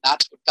punts, and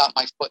that's what got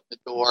my foot in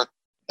the door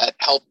that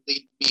helped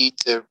lead me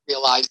to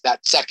realize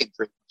that second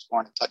dream was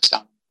scoring a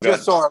touchdown.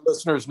 Just so our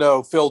listeners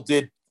know, Phil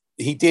did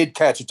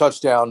catch a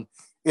touchdown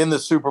in the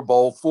Super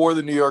Bowl for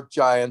the New York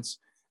Giants.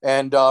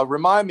 And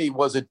remind me,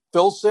 was it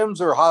Phil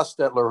Simms or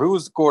Hostetler? Who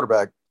was the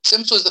quarterback?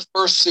 Simms was the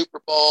first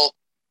Super Bowl.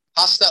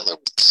 Hostetler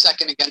was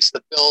second against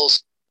the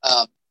Bills.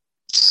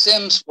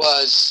 Simms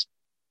was,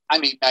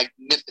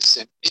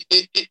 magnificent.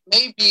 It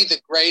may be the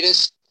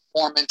greatest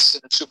performance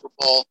in the Super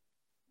Bowl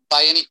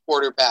by any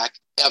quarterback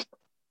ever.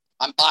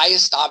 I'm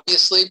biased,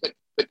 obviously, but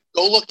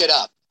go look it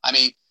up.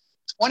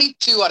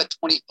 22 out of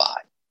 25,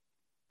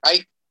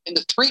 right? In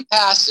the 3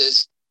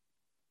 passes,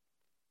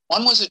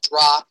 one was a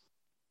drop,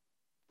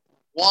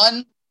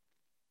 one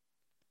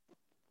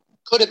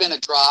could have been a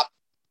drop,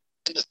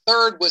 and the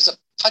third was a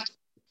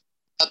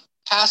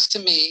pass to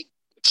me,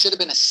 which should have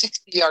been a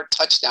 60-yard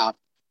touchdown.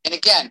 And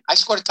again, I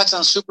scored a touchdown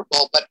in the Super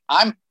Bowl, but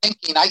I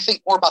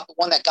think more about the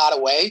one that got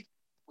away.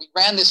 We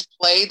ran this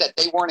play that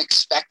they weren't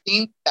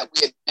expecting, that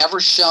we had never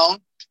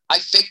shown. I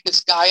faked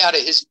this guy out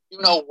of his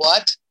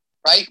you-know-what,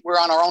 right? We're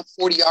on our own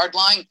 40-yard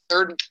line,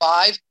 3rd and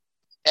 5,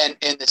 and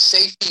the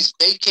safety's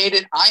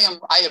vacated. I am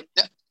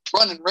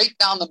running right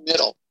down the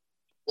middle,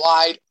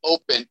 wide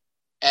open,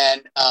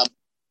 and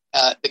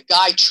the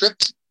guy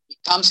trips.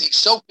 He's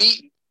so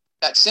beaten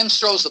that Simms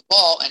throws the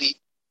ball, and he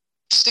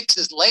sticks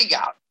his leg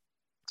out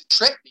to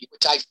trip me,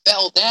 which I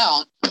fell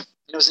down. And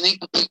it was an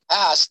incomplete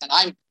pass, and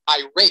I'm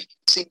irate.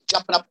 You see me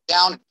jumping up and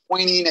down and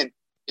pointing, and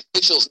the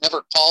officials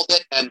never called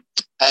it. And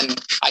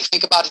I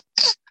think about it.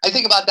 I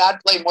think about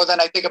that play more than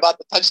I think about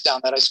the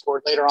touchdown that I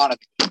scored later on.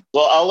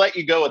 Well, I'll let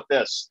you go with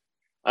this.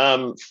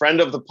 Friend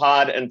of the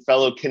pod and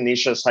fellow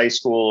Canisius High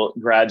School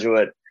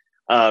graduate,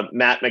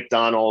 Matt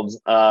McDonald,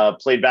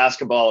 played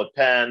basketball at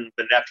Penn,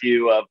 the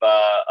nephew of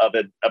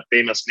a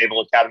famous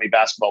Naval Academy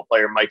basketball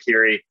player, Mike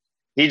Heary.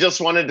 He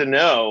just wanted to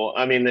know,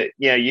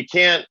 you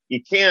can't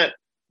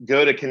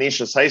go to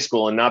Canisius High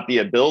School and not be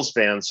a Bills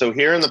fan. So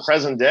here in the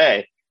present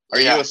day, are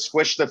you a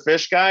squish the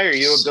fish guy? Are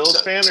you a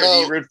Bills fan, or do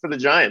you root for the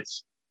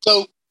Giants?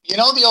 So,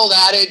 the old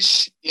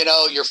adage,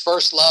 your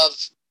first love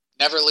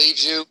never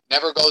leaves you,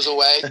 never goes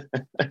away.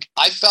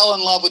 I fell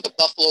in love with the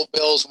Buffalo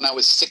Bills when I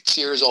was 6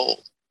 years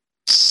old.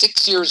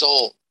 6 years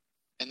old.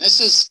 And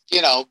this is,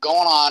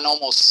 going on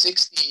almost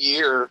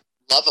 60-year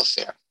love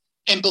affair.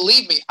 And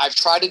believe me, I've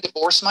tried to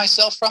divorce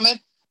myself from it.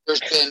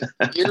 There's been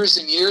years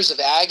and years of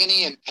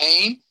agony and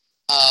pain.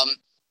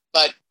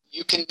 But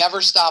you can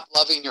never stop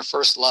loving your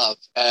first love.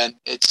 And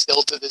it's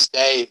still to this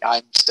day,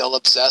 I'm still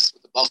obsessed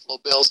with the Buffalo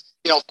Bills.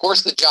 Of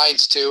course, the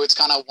Giants too. It's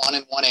kind of 1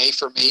 and 1A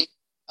for me.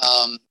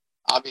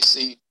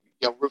 Obviously,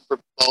 root for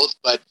both,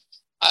 but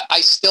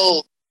I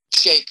still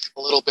shake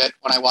a little bit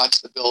when I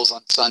watch the Bills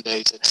on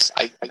Sundays.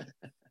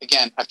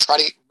 I've tried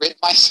to rid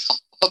myself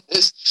of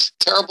this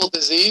terrible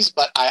disease,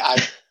 but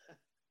I've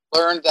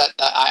learned that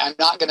I'm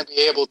not going to be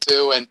able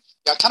to. And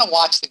I kind of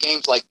watch the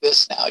games like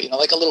this now,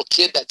 like a little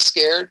kid that's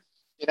scared,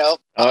 Oh,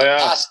 yeah.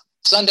 Last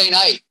Sunday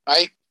night,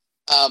 right?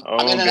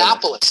 I'm in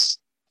Annapolis,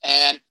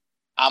 and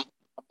I'm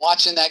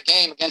watching that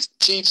game against the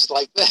Chiefs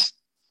like this.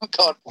 I'm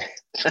going,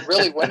 they're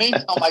really winning?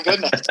 Oh, my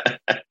goodness.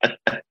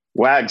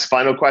 Wags,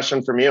 final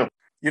question from you.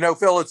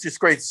 Phil, it's just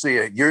great to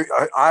see you.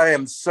 I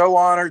am so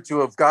honored to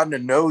have gotten to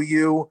know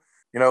you.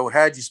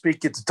 Had you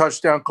speak at the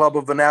Touchdown Club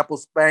of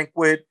Annapolis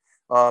banquet,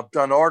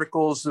 done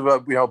articles,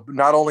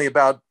 not only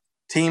about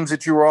teams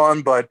that you were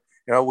on, but,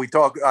 we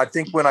talk. I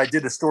think when I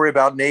did a story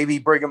about Navy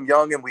Brigham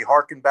Young and we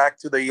harkened back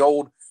to the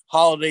old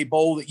Holiday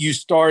Bowl that you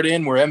starred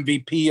in, were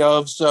MVP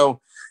of.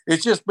 So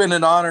it's just been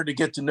an honor to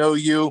get to know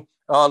you.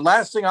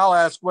 Last thing I'll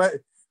ask,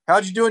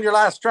 how'd you do in your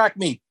last track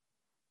meet?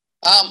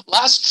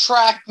 Last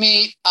track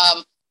meet,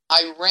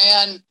 I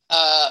ran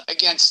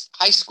against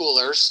high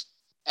schoolers,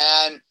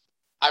 and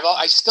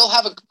I still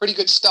have a pretty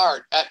good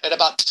start. At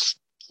about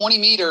 20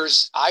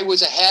 meters, I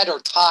was ahead or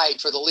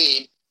tied for the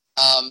lead.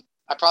 I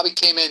probably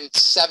came in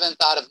 7th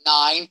out of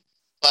 9,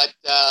 but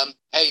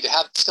hey, to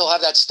still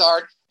have that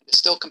start, to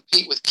still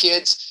compete with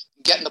kids,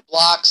 get in the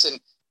blocks and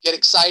get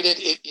excited,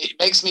 it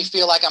makes me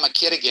feel like I'm a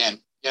kid again,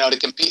 to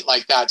compete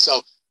like that.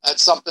 So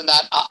that's something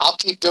that I'll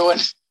keep doing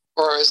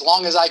for as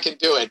long as I can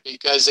do it,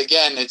 because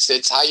again,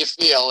 it's how you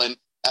feel, and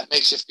that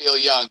makes you feel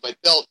young. But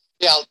Bill,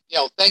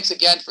 thanks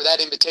again for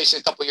that invitation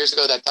a couple of years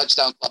ago, that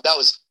Touchdown Club. That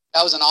was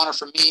an honor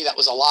for me. That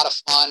was a lot of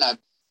fun. I'm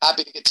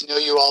happy to get to know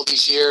you all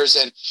these years.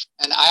 And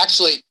I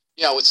actually,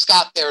 with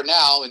Scott there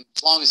now, and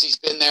as long as he's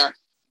been there,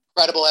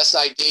 incredible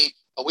SID.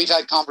 But we've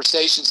had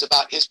conversations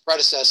about his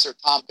predecessor,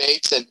 Tom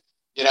Bates. And,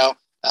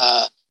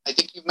 I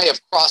think you may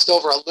have crossed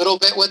over a little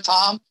bit with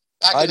Tom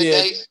back in the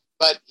day.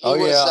 But he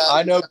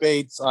I know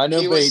Bates.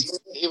 Bates.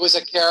 He was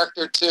a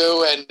character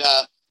too. And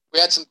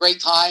we had some great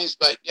times.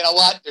 But you know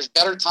what? There's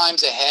better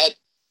times ahead.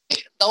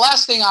 The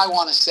last thing I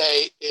want to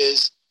say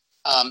is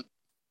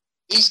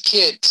these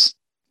kids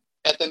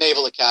at the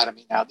Naval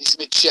Academy now, these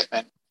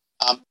midshipmen,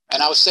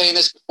 and I was saying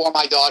this before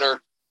my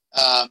daughter,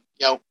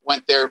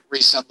 went there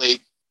recently.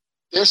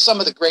 They're some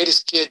of the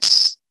greatest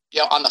kids,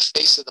 on the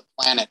face of the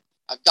planet.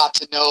 I've got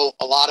to know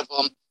a lot of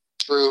them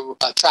through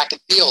track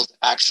and field,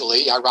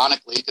 actually,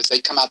 ironically, because they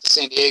come out to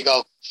San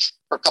Diego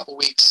for a couple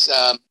weeks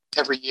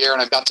every year,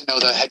 and I've got to know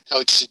the head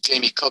coach,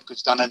 Jamie Cook,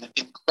 who's done an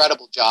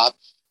incredible job.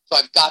 So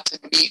I've got to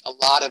meet a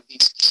lot of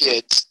these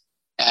kids,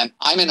 and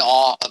I'm in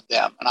awe of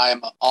them, and I am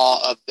in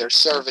awe of their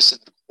service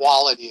and the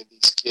quality of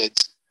these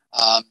kids.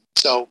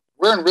 So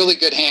we're in really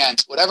good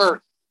hands.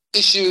 Whatever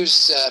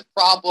issues,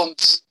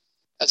 problems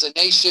as a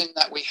nation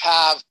that we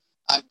have,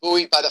 I'm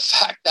buoyed by the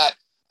fact that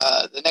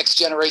the next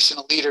generation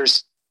of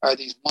leaders are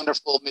these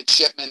wonderful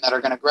midshipmen that are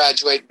going to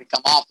graduate and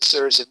become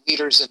officers and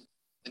leaders in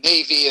the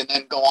Navy, and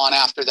then go on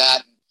after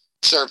that and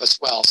serve us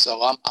well.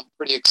 So I'm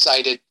pretty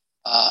excited.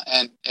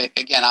 And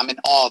again, I'm in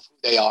awe of who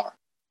they are.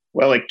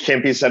 Well, it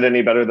can't be said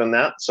any better than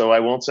that, so I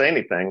won't say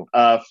anything.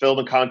 Phil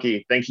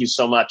McConkey, thank you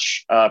so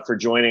much for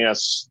joining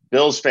us.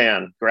 Bills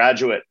fan,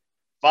 graduate,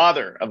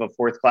 father of a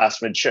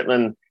fourth-class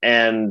midshipman,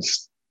 and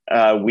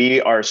we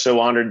are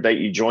so honored that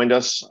you joined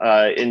us.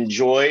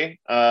 Enjoy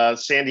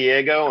San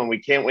Diego, and we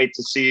can't wait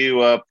to see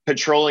you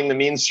patrolling the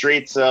mean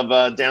streets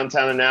of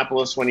downtown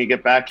Annapolis when you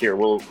get back here.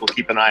 We'll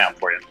keep an eye out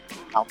for you.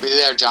 I'll be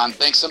there, John.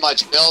 Thanks so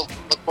much, Bill.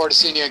 Look forward to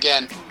seeing you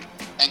again.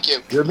 Thank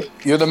you.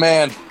 You're the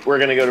man. We're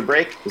going to go to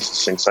break. This is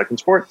 6 Second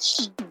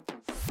Sports.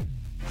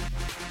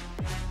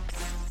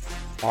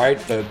 All right,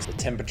 folks, the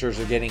temperatures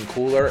are getting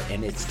cooler,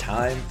 and it's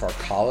time for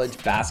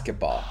college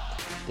basketball.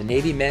 The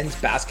Navy Men's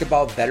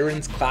Basketball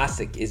Veterans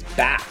Classic is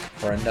back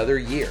for another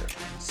year.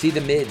 See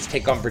the Mids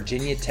take on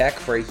Virginia Tech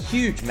for a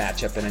huge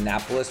matchup in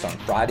Annapolis on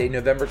Friday,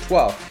 November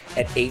 12th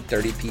at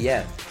 8:30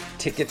 p.m.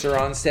 Tickets are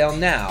on sale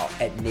now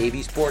at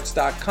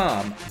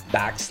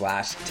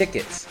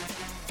navysports.com/tickets.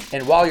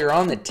 And while you're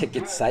on the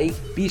ticket site,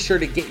 be sure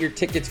to get your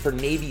tickets for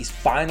Navy's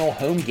final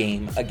home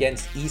game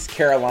against East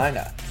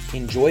Carolina.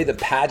 Enjoy the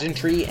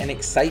pageantry and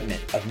excitement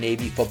of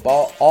Navy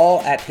football, all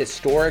at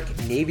historic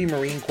Navy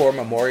Marine Corps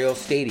Memorial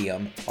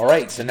Stadium. All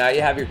right, so now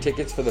you have your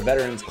tickets for the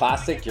Veterans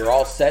Classic. You're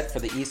all set for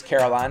the East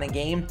Carolina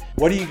game.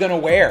 What are you going to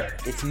wear?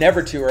 It's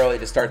never too early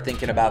to start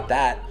thinking about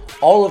that.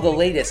 All of the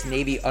latest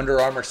Navy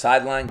Under Armour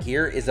sideline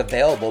gear is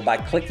available by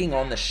clicking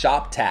on the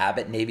Shop tab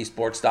at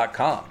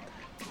navysports.com.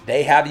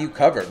 They have you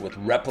covered with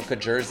replica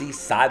jerseys,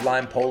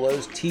 sideline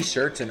polos,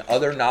 t-shirts, and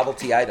other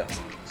novelty items.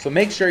 So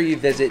make sure you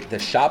visit the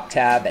shop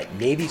tab at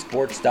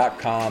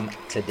navysports.com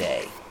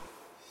today.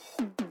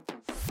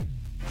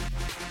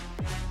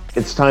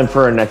 It's time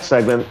for our next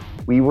segment.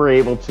 We were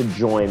able to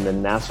join the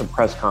NASA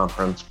press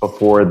conference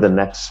before the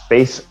next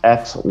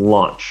SpaceX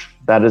launch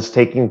that is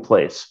taking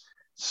place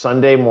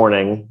Sunday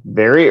morning,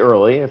 very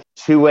early,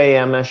 2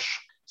 a.m.-ish.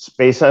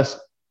 SpaceX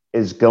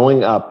is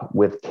going up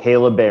with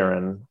Kayla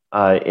Barron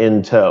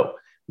in tow.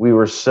 We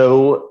were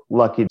so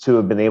lucky to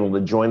have been able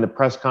to join the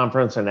press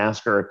conference and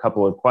ask her a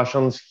couple of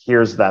questions.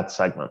 Here's that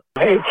segment.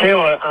 Hey,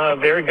 Kayla,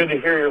 very good to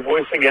hear your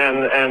voice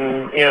again.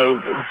 And,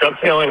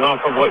 dovetailing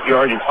off of what you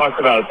already talked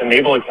about at the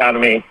Naval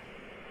Academy,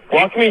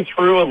 walk me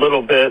through a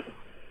little bit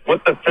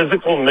what the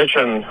physical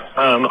mission,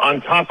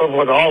 on top of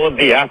what all of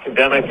the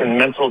academic and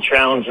mental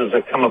challenges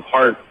that come a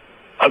part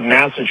of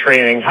NASA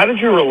training. How did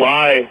you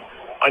rely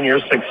on your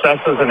success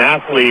as an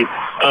athlete,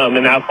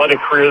 an athletic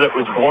career that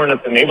was born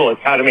at the Naval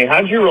Academy?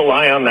 How did you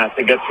rely on that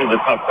to get through the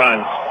tough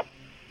times?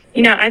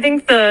 I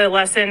think the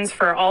lessons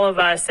for all of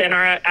us in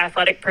our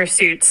athletic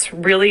pursuits,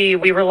 really,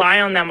 we rely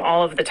on them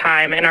all of the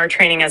time in our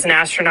training as an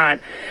astronaut.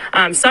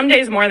 Some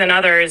days more than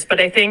others, but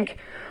I think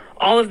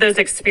all of those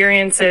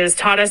experiences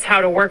taught us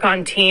how to work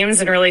on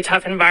teams in really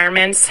tough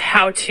environments,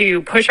 how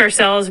to push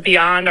ourselves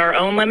beyond our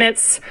own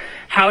limits,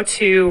 how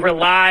to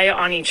rely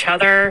on each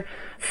other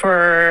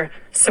for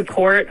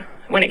support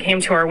when it came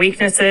to our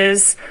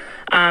weaknesses,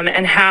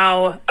 and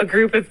how a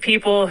group of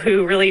people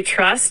who really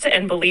trust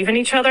and believe in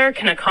each other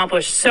can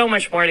accomplish so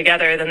much more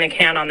together than they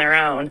can on their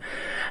own.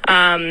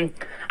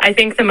 I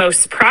think the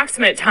most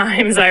proximate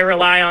times I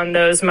rely on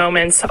those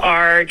moments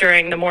are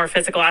during the more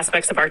physical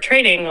aspects of our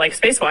training, like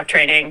spacewalk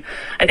training.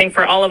 I think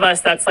for all of us,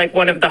 that's like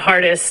one of the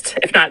hardest,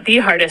 if not the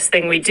hardest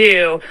thing we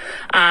do.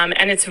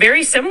 And it's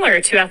very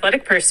similar to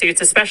athletic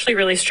pursuits, especially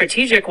really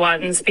strategic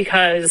ones,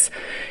 because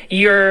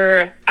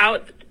you're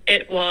out.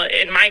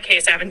 In my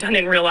case, I haven't done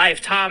it in real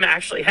life. Tom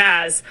actually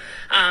has.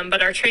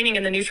 But our training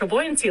in the neutral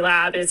buoyancy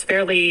lab is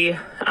fairly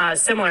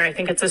similar. I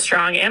think it's a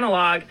strong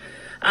analog.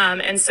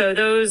 And so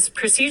those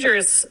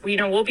procedures,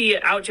 we'll be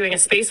out doing a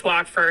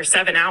spacewalk for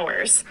 7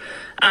 hours.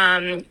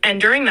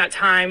 And during that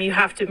time, you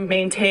have to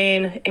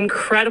maintain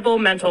incredible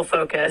mental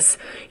focus.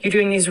 You're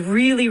doing these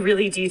really,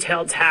 really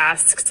detailed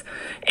tasks.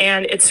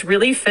 And it's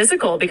really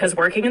physical because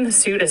working in the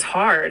suit is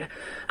hard.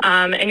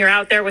 And you're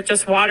out there with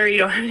just water. You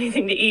don't have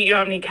anything to eat. You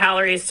don't have any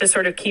calories to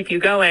sort of keep you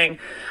going.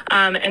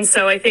 And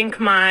so I think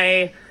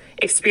my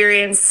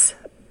experience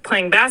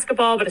playing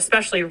basketball, but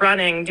especially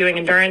running, doing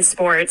endurance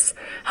sports,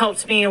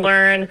 helped me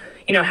learn,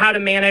 how to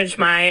manage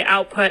my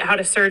output, how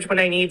to surge when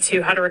I need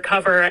to, how to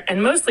recover,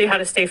 and mostly how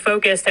to stay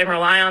focused and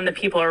rely on the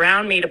people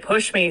around me to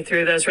push me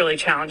through those really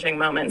challenging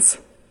moments.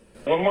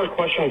 One more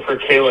question for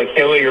Kayla.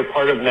 Kayla, you're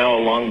part of now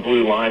a long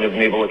blue line of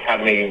Naval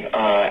Academy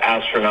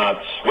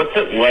astronauts. What's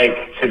it like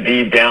to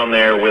be down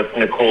there with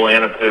Nicole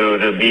Anapu,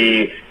 to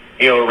be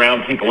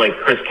around people like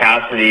Chris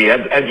Cassidy?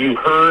 Have you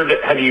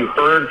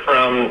heard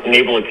from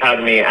Naval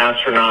Academy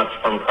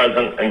astronauts from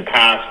present and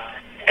past?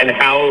 And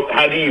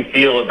how do you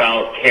feel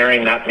about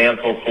carrying that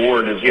mantle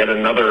forward as yet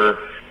another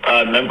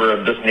member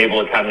of this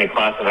Naval Academy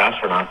class of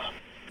astronauts?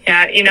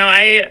 Yeah,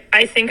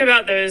 I think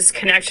about those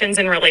connections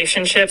and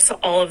relationships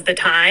all of the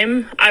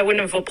time. I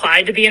wouldn't have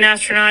applied to be an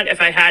astronaut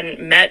if I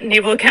hadn't met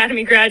Naval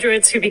Academy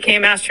graduates who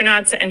became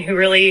astronauts and who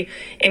really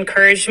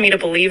encouraged me to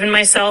believe in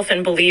myself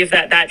and believe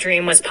that that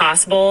dream was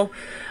possible.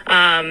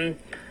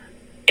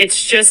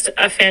 It's just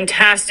a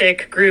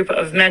fantastic group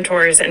of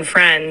mentors and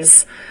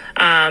friends.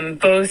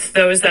 Both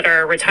those that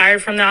are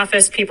retired from the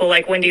office, people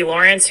like Wendy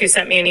Lawrence, who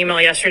sent me an email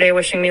yesterday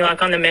wishing me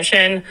luck on the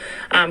mission,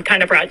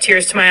 kind of brought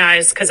tears to my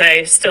eyes because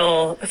I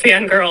still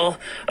fangirl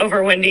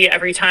over Wendy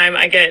every time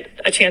I get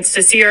a chance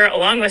to see her,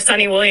 along with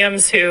Sunny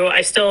Williams, who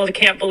I still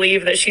can't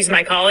believe that she's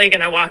my colleague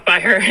and I walk by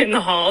her in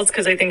the halls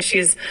because I think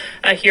she's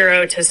a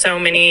hero to so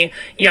many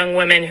young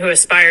women who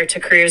aspire to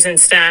careers in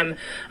STEM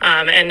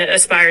and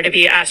aspire to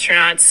be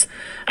astronauts.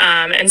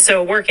 And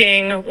so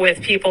working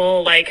with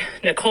people like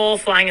Nicole,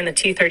 flying in the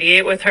T-38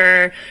 with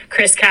her,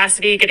 Chris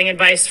Cassidy, getting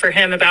advice for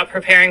him about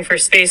preparing for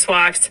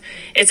spacewalks,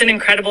 it's an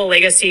incredible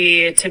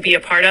legacy to be a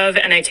part of.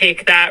 And I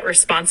take that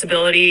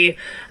responsibility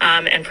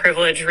and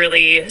privilege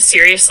really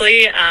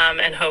seriously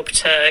and hope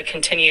to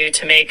continue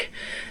to make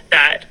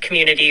that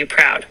community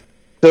proud.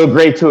 So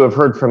great to have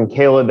heard from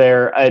Kayla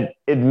there.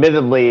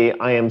 Admittedly,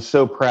 I am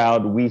so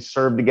proud. We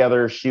served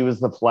together. She was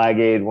the flag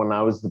aide when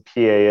I was the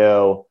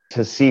PAO.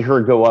 To see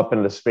her go up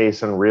into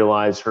space and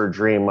realize her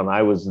dream when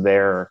I was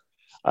there,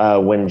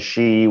 when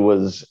she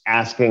was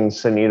asking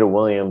Sunita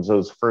Williams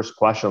those first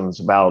questions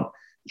about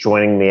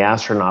joining the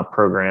astronaut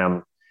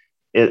program,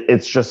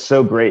 it's just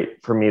so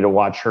great for me to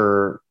watch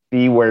her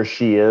be where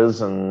she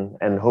is,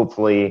 and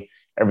hopefully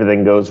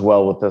everything goes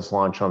well with this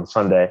launch on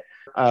Sunday.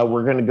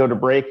 We're going to go to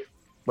break.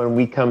 When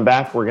we come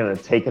back, we're going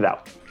to take it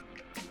out.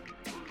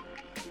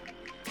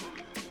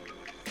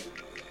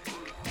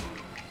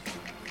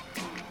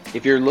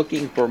 If you're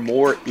looking for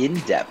more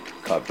in-depth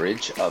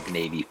coverage of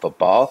Navy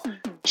football,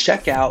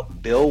 check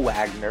out Bill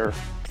Wagner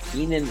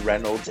Keenan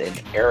Reynolds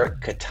and Eric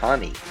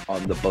Katani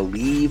on the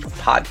Believe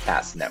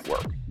Podcast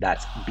Network.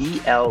 That's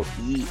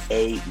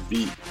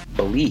BLEAV,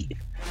 Believe.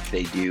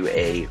 They do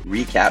a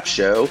recap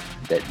show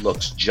that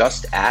looks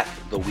just at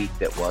the week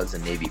that was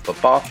in Navy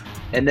football.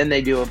 And then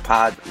they do a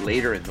pod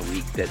later in the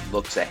week that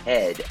looks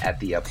ahead at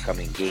the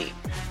upcoming game.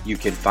 You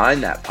can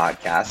find that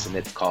podcast, and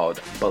it's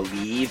called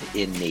Believe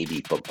in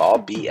Navy Football,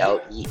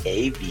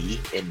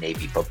 BLEAV in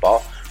Navy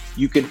Football.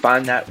 You can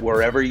find that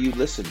wherever you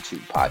listen to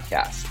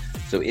podcasts.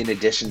 So in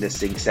addition to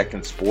Sing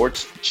Second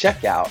Sports,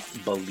 check out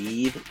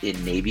Believe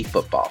in Navy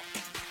Football.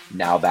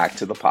 Now back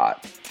to the pod.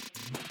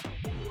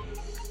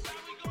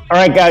 All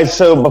right, guys.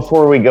 So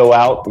before we go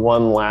out,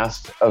 one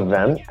last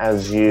event,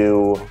 as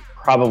you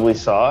probably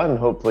saw and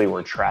hopefully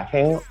we're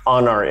tracking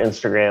on our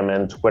Instagram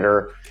and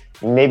Twitter,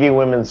 Navy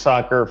women's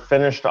soccer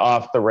finished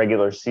off the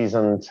regular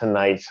season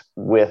tonight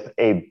with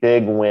a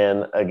big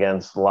win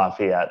against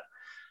Lafayette.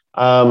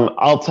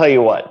 I'll tell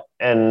you what,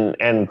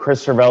 and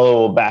Chris Cervello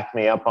will back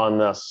me up on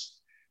this.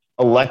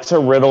 Alexa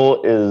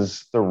Riddle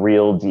is the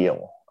real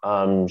deal.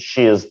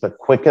 She is the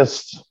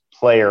quickest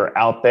player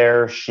out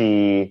there.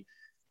 She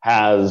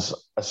has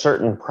a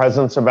certain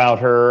presence about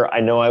her.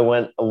 I know I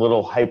went a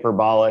little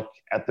hyperbolic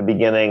at the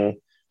beginning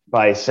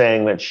by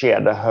saying that she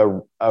had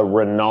a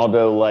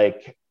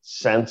Ronaldo-like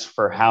sense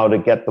for how to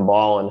get the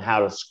ball and how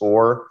to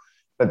score,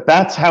 but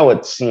that's how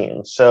it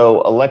seems.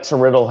 So Alexa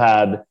Riddle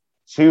had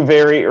two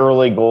very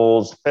early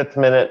goals, 5th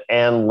minute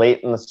and late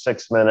in the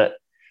 6th minute,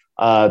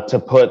 to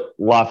put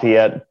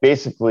Lafayette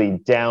basically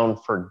down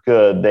for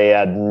good. They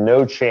had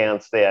no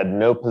chance. They had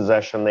no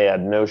possession. They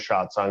had no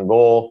shots on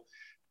goal.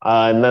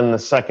 And then the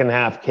second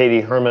half,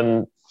 Katie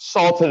Herman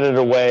salted it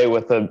away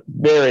with a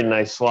very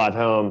nice slot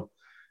home.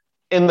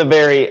 In the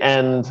very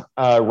end,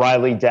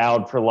 Riley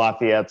Dowd for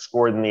Lafayette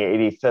scored in the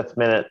 85th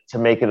minute to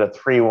make it a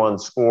 3-1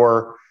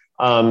 score.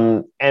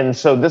 And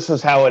so this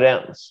is how it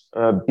ends.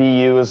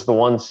 BU is the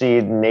 1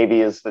 seed, Navy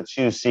is the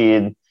 2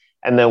 seed,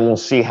 and then we'll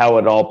see how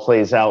it all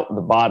plays out at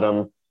the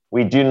bottom.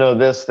 We do know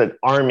this, that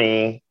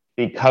Army,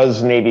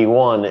 because Navy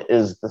won,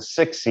 is the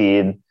 6th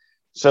seed.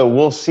 So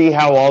we'll see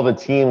how all the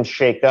teams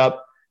shake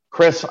up.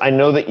 Chris, I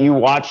know that you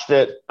watched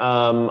it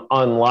on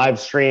live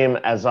stream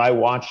as I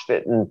watched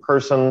it in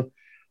person.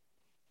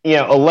 You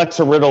know,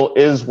 Alexa Riddle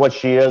is what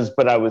she is,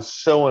 but I was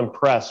so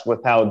impressed with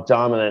how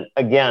dominant,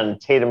 again,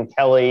 Tatum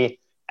Kelly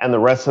and the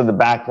rest of the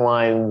back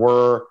line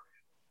were.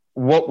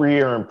 What were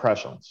your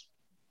impressions?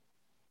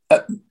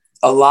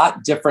 A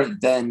lot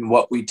different than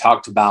what we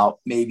talked about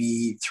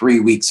maybe 3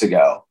 weeks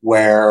ago,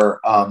 where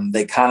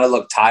they kind of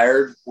looked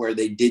tired, where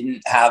they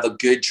didn't have a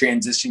good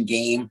transition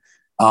game.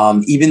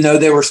 Even though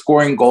they were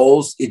scoring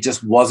goals, it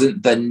just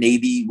wasn't the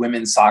Navy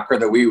women's soccer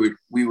that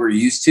we were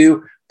used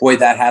to. Boy,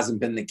 that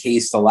hasn't been the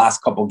case the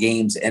last couple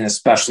games, and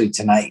especially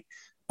tonight.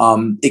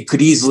 It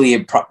could easily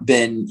have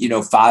been,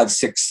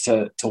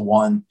 5-6 to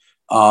 1.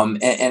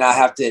 And I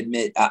have to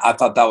admit, I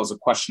thought that was a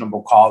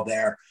questionable call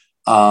there,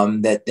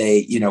 that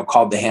they,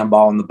 called the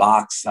handball in the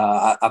box.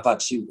 I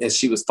thought as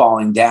she was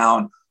falling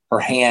down, her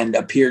hand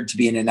appeared to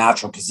be in a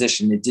natural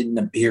position. It didn't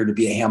appear to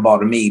be a handball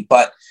to me,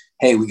 but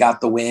hey, we got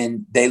the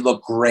win. They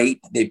look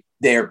great.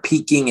 They're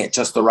peaking at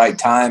just the right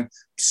time.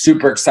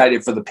 Super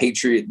excited for the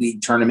Patriot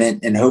League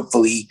tournament. And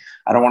hopefully,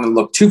 I don't want to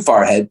look too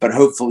far ahead, but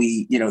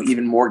hopefully,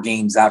 even more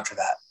games after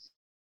that.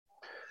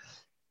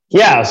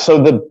 Yeah.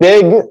 So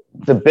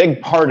the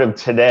big part of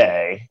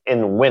today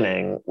in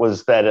winning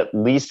was that at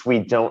least we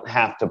don't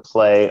have to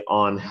play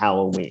on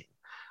Halloween.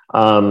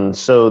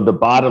 So the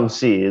bottom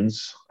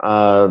seeds,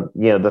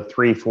 the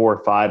 3,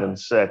 4, 5, and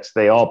 6,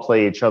 they all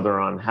play each other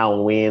on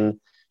Halloween.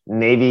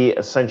 Navy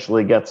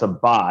essentially gets a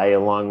bye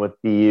along with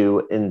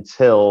BU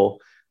until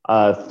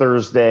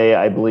Thursday,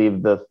 I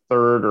believe the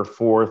 3rd or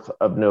 4th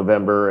of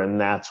November. And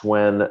that's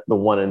when the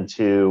 1 and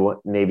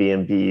 2 Navy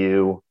and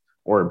BU,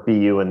 or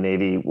BU and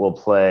Navy, will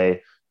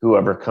play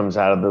whoever comes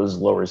out of those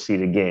lower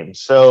seeded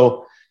games.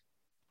 So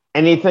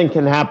anything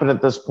can happen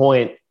at this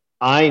point.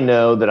 I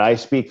know that I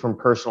speak from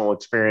personal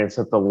experience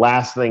that the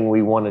last thing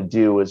we want to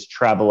do is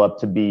travel up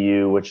to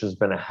BU, which has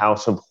been a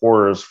house of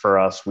horrors for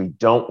us. We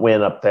don't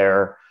win up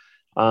there.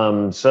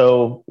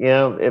 So,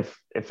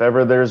 if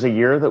ever there's a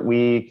year that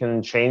we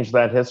can change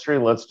that history,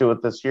 let's do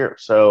it this year.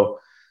 So,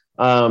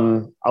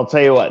 I'll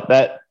tell you what,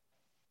 that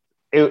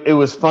it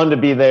was fun to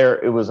be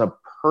there. It was a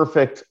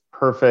perfect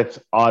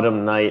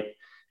autumn night.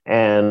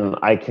 And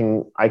I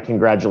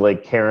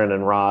congratulate Karen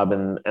and Rob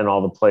and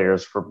all the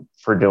players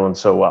for doing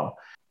so well.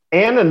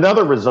 And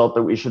another result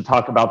that we should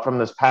talk about from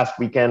this past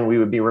weekend, we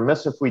would be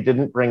remiss if we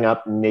didn't bring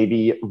up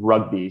Navy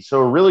rugby. So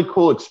a really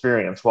cool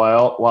experience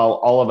while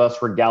all of us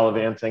were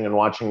gallivanting and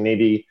watching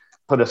Navy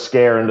put a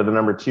scare into the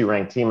number 2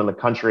 ranked team in the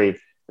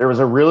country. There was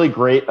a really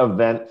great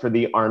event for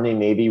the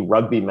Army-Navy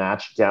rugby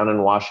match down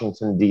in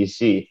Washington,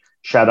 D.C.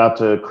 Shout out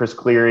to Chris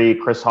Cleary,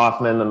 Chris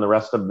Hoffman, and the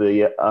rest of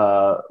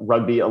the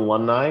rugby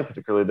alumni,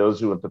 particularly those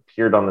who have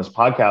appeared on this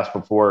podcast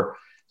before.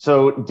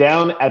 So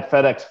down at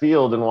FedEx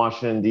Field in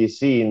Washington,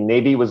 D.C.,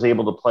 Navy was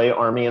able to play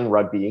Army in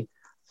rugby,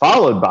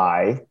 followed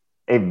by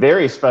a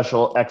very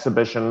special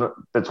exhibition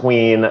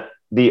between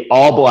the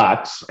All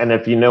Blacks, and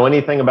if you know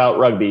anything about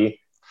rugby,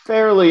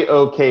 fairly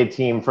okay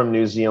team from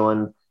New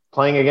Zealand,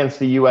 playing against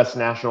the U.S.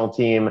 national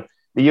team.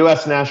 The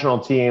U.S. national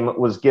team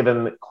was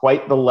given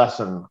quite the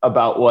lesson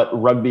about what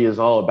rugby is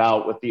all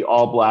about, with the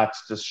All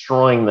Blacks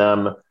destroying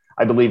them,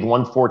 I believe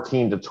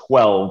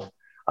 114-12.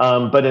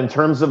 But in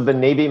terms of the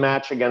Navy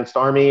match against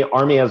Army,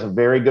 Army has a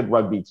very good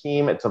rugby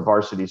team. It's a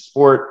varsity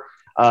sport.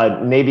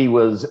 Navy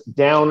was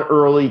down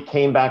early,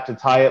 came back to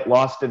tie it,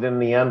 lost it in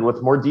the end.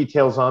 With more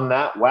details on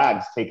that,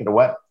 Wags, take it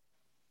away.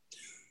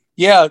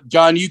 Yeah,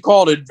 John, you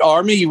called it.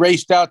 Army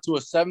raced out to a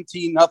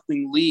 17-0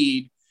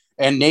 lead,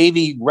 and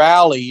Navy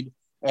rallied.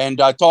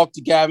 And I talked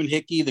to Gavin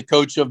Hickey, the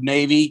coach of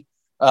Navy,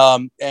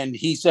 and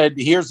he said,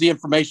 here's the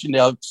information.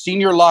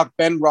 Senior lock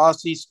Ben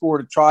Rossi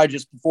scored a try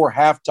just before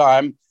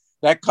halftime.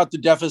 That cut the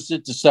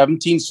deficit to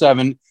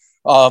 17-7.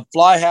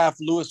 Fly half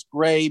Lewis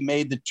Gray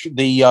made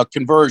the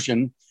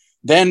conversion.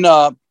 Then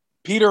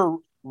Peter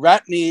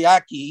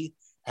Ratniaki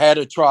had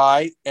a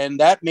try, and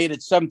that made it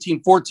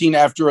 17-14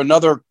 after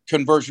another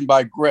conversion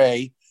by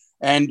Gray.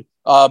 And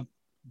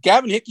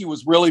Gavin Hickey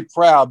was really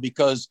proud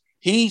because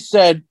he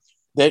said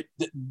that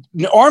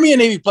the Army and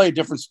Navy play a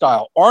different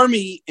style.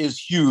 Army is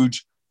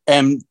huge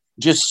and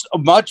just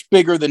much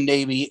bigger than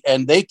Navy,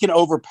 and they can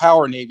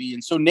overpower Navy.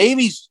 And so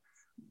Navy's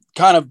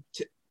kind of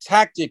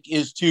tactic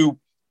is to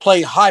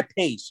play high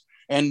pace,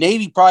 and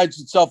Navy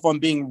prides itself on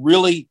being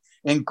really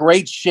in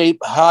great shape,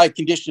 high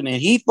condition. And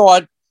he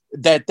thought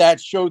that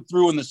showed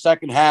through in the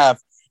second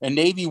half, and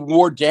Navy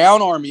wore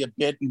down Army a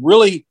bit and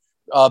really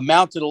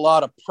mounted a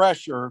lot of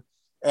pressure.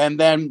 And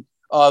then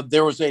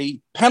there was a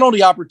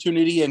penalty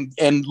opportunity,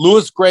 and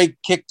Lewis Gray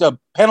kicked a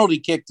penalty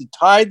kick to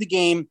tie the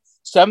game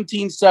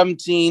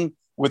 17-17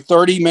 with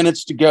 30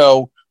 minutes to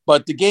go.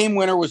 But the game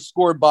winner was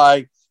scored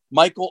by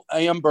Michael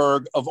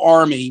Amberg of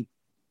Army.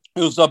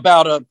 It was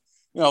about a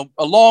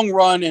long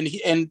run,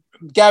 and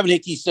Gavin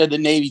Hickey said the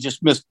Navy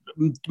just missed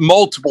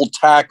multiple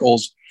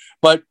tackles,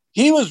 but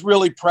he was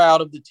really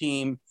proud of the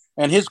team.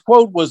 And his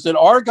quote was that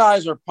our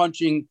guys are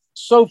punching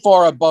so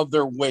far above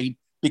their weight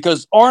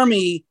because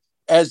Army,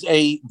 as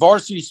a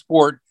varsity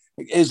sport,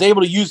 is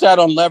able to use that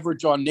on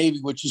leverage on Navy,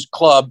 which is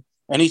club.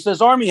 And he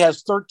says Army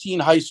has 13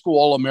 high school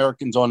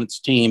All-Americans on its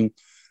team.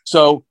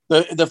 So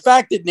the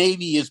fact that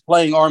Navy is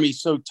playing Army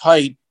so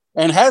tight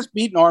and has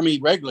beaten Army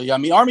regularly. I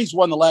mean, Army's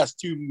won the last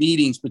two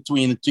meetings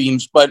between the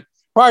teams, but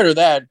prior to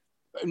that,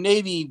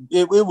 Navy,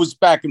 it was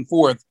back and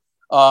forth.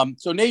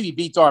 So Navy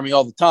beats Army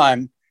all the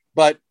time,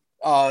 but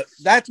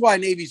that's why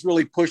Navy's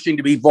really pushing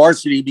to be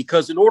varsity,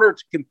 because in order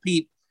to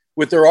compete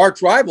with their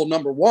arch rival,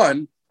 number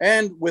one,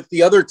 and with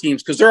the other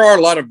teams, because there are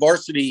a lot of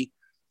varsity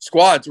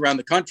squads around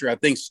the country. I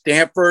think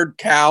Stanford,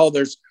 Cal,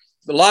 there's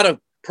a lot of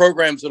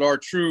programs that are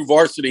true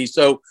varsity.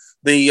 So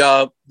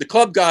the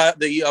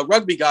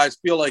rugby guys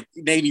feel like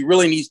Navy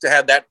really needs to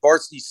have that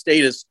varsity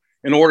status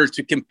in order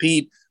to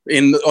compete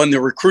on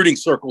the recruiting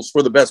circles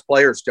for the best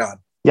players, John.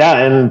 Yeah,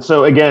 and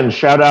so again,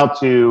 shout out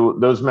to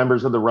those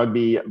members of the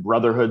rugby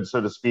brotherhood,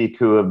 so to speak,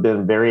 who have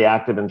been very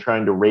active in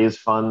trying to raise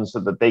funds so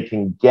that they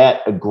can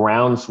get a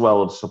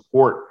groundswell of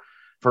support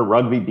for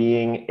rugby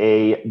being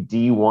a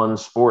D1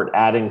 sport,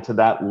 adding to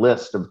that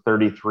list of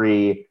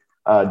 33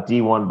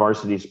 D1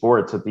 varsity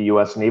sports at the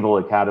U.S. Naval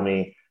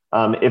Academy.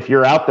 If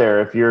you're out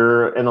there, if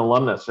you're an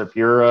alumnus, if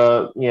you're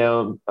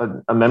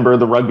a member of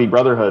the Rugby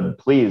Brotherhood,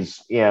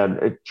 please,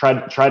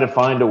 try to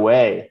find a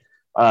way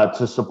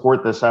to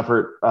support this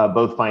effort,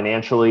 both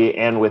financially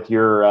and with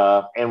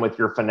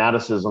your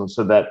fanaticism,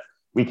 so that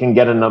we can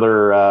get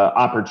another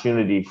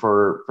opportunity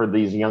for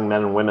these young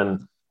men and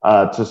women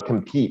to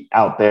compete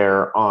out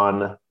there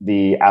on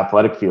the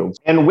athletic fields.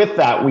 And with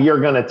that, we are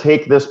going to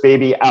take this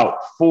baby out.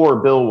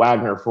 For Bill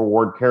Wagner, for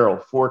Ward Carroll,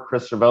 for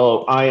Chris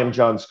Cervello, I am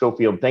John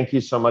Schofield. Thank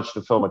you so much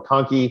to Phil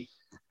McConkey.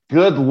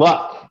 Good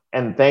luck,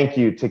 and thank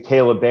you to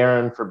Kayla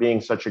Barron for being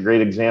such a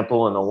great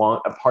example and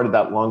a part of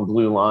that long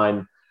blue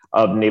line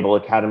of Naval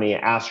Academy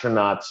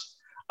astronauts.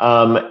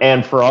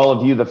 And for all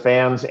of you, the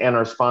fans and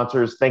our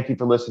sponsors, thank you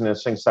for listening to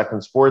Sing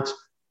Second Sports.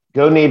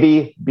 Go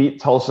Navy, beat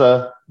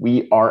Tulsa.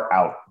 We are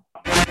out.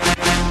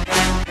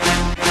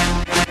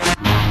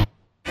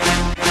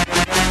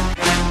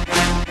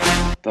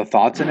 The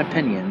thoughts and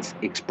opinions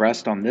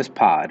expressed on this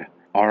pod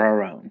are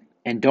our own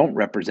and don't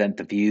represent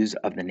the views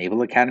of the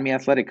Naval Academy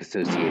Athletic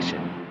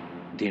Association,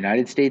 the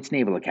United States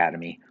Naval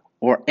Academy,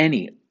 or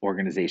any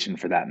organization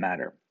for that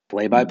matter.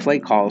 Play-by-play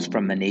calls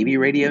from the Navy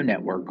Radio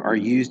Network are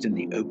used in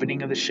the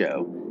opening of the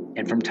show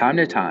and from time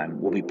to time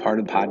will be part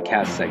of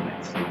podcast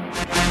segments.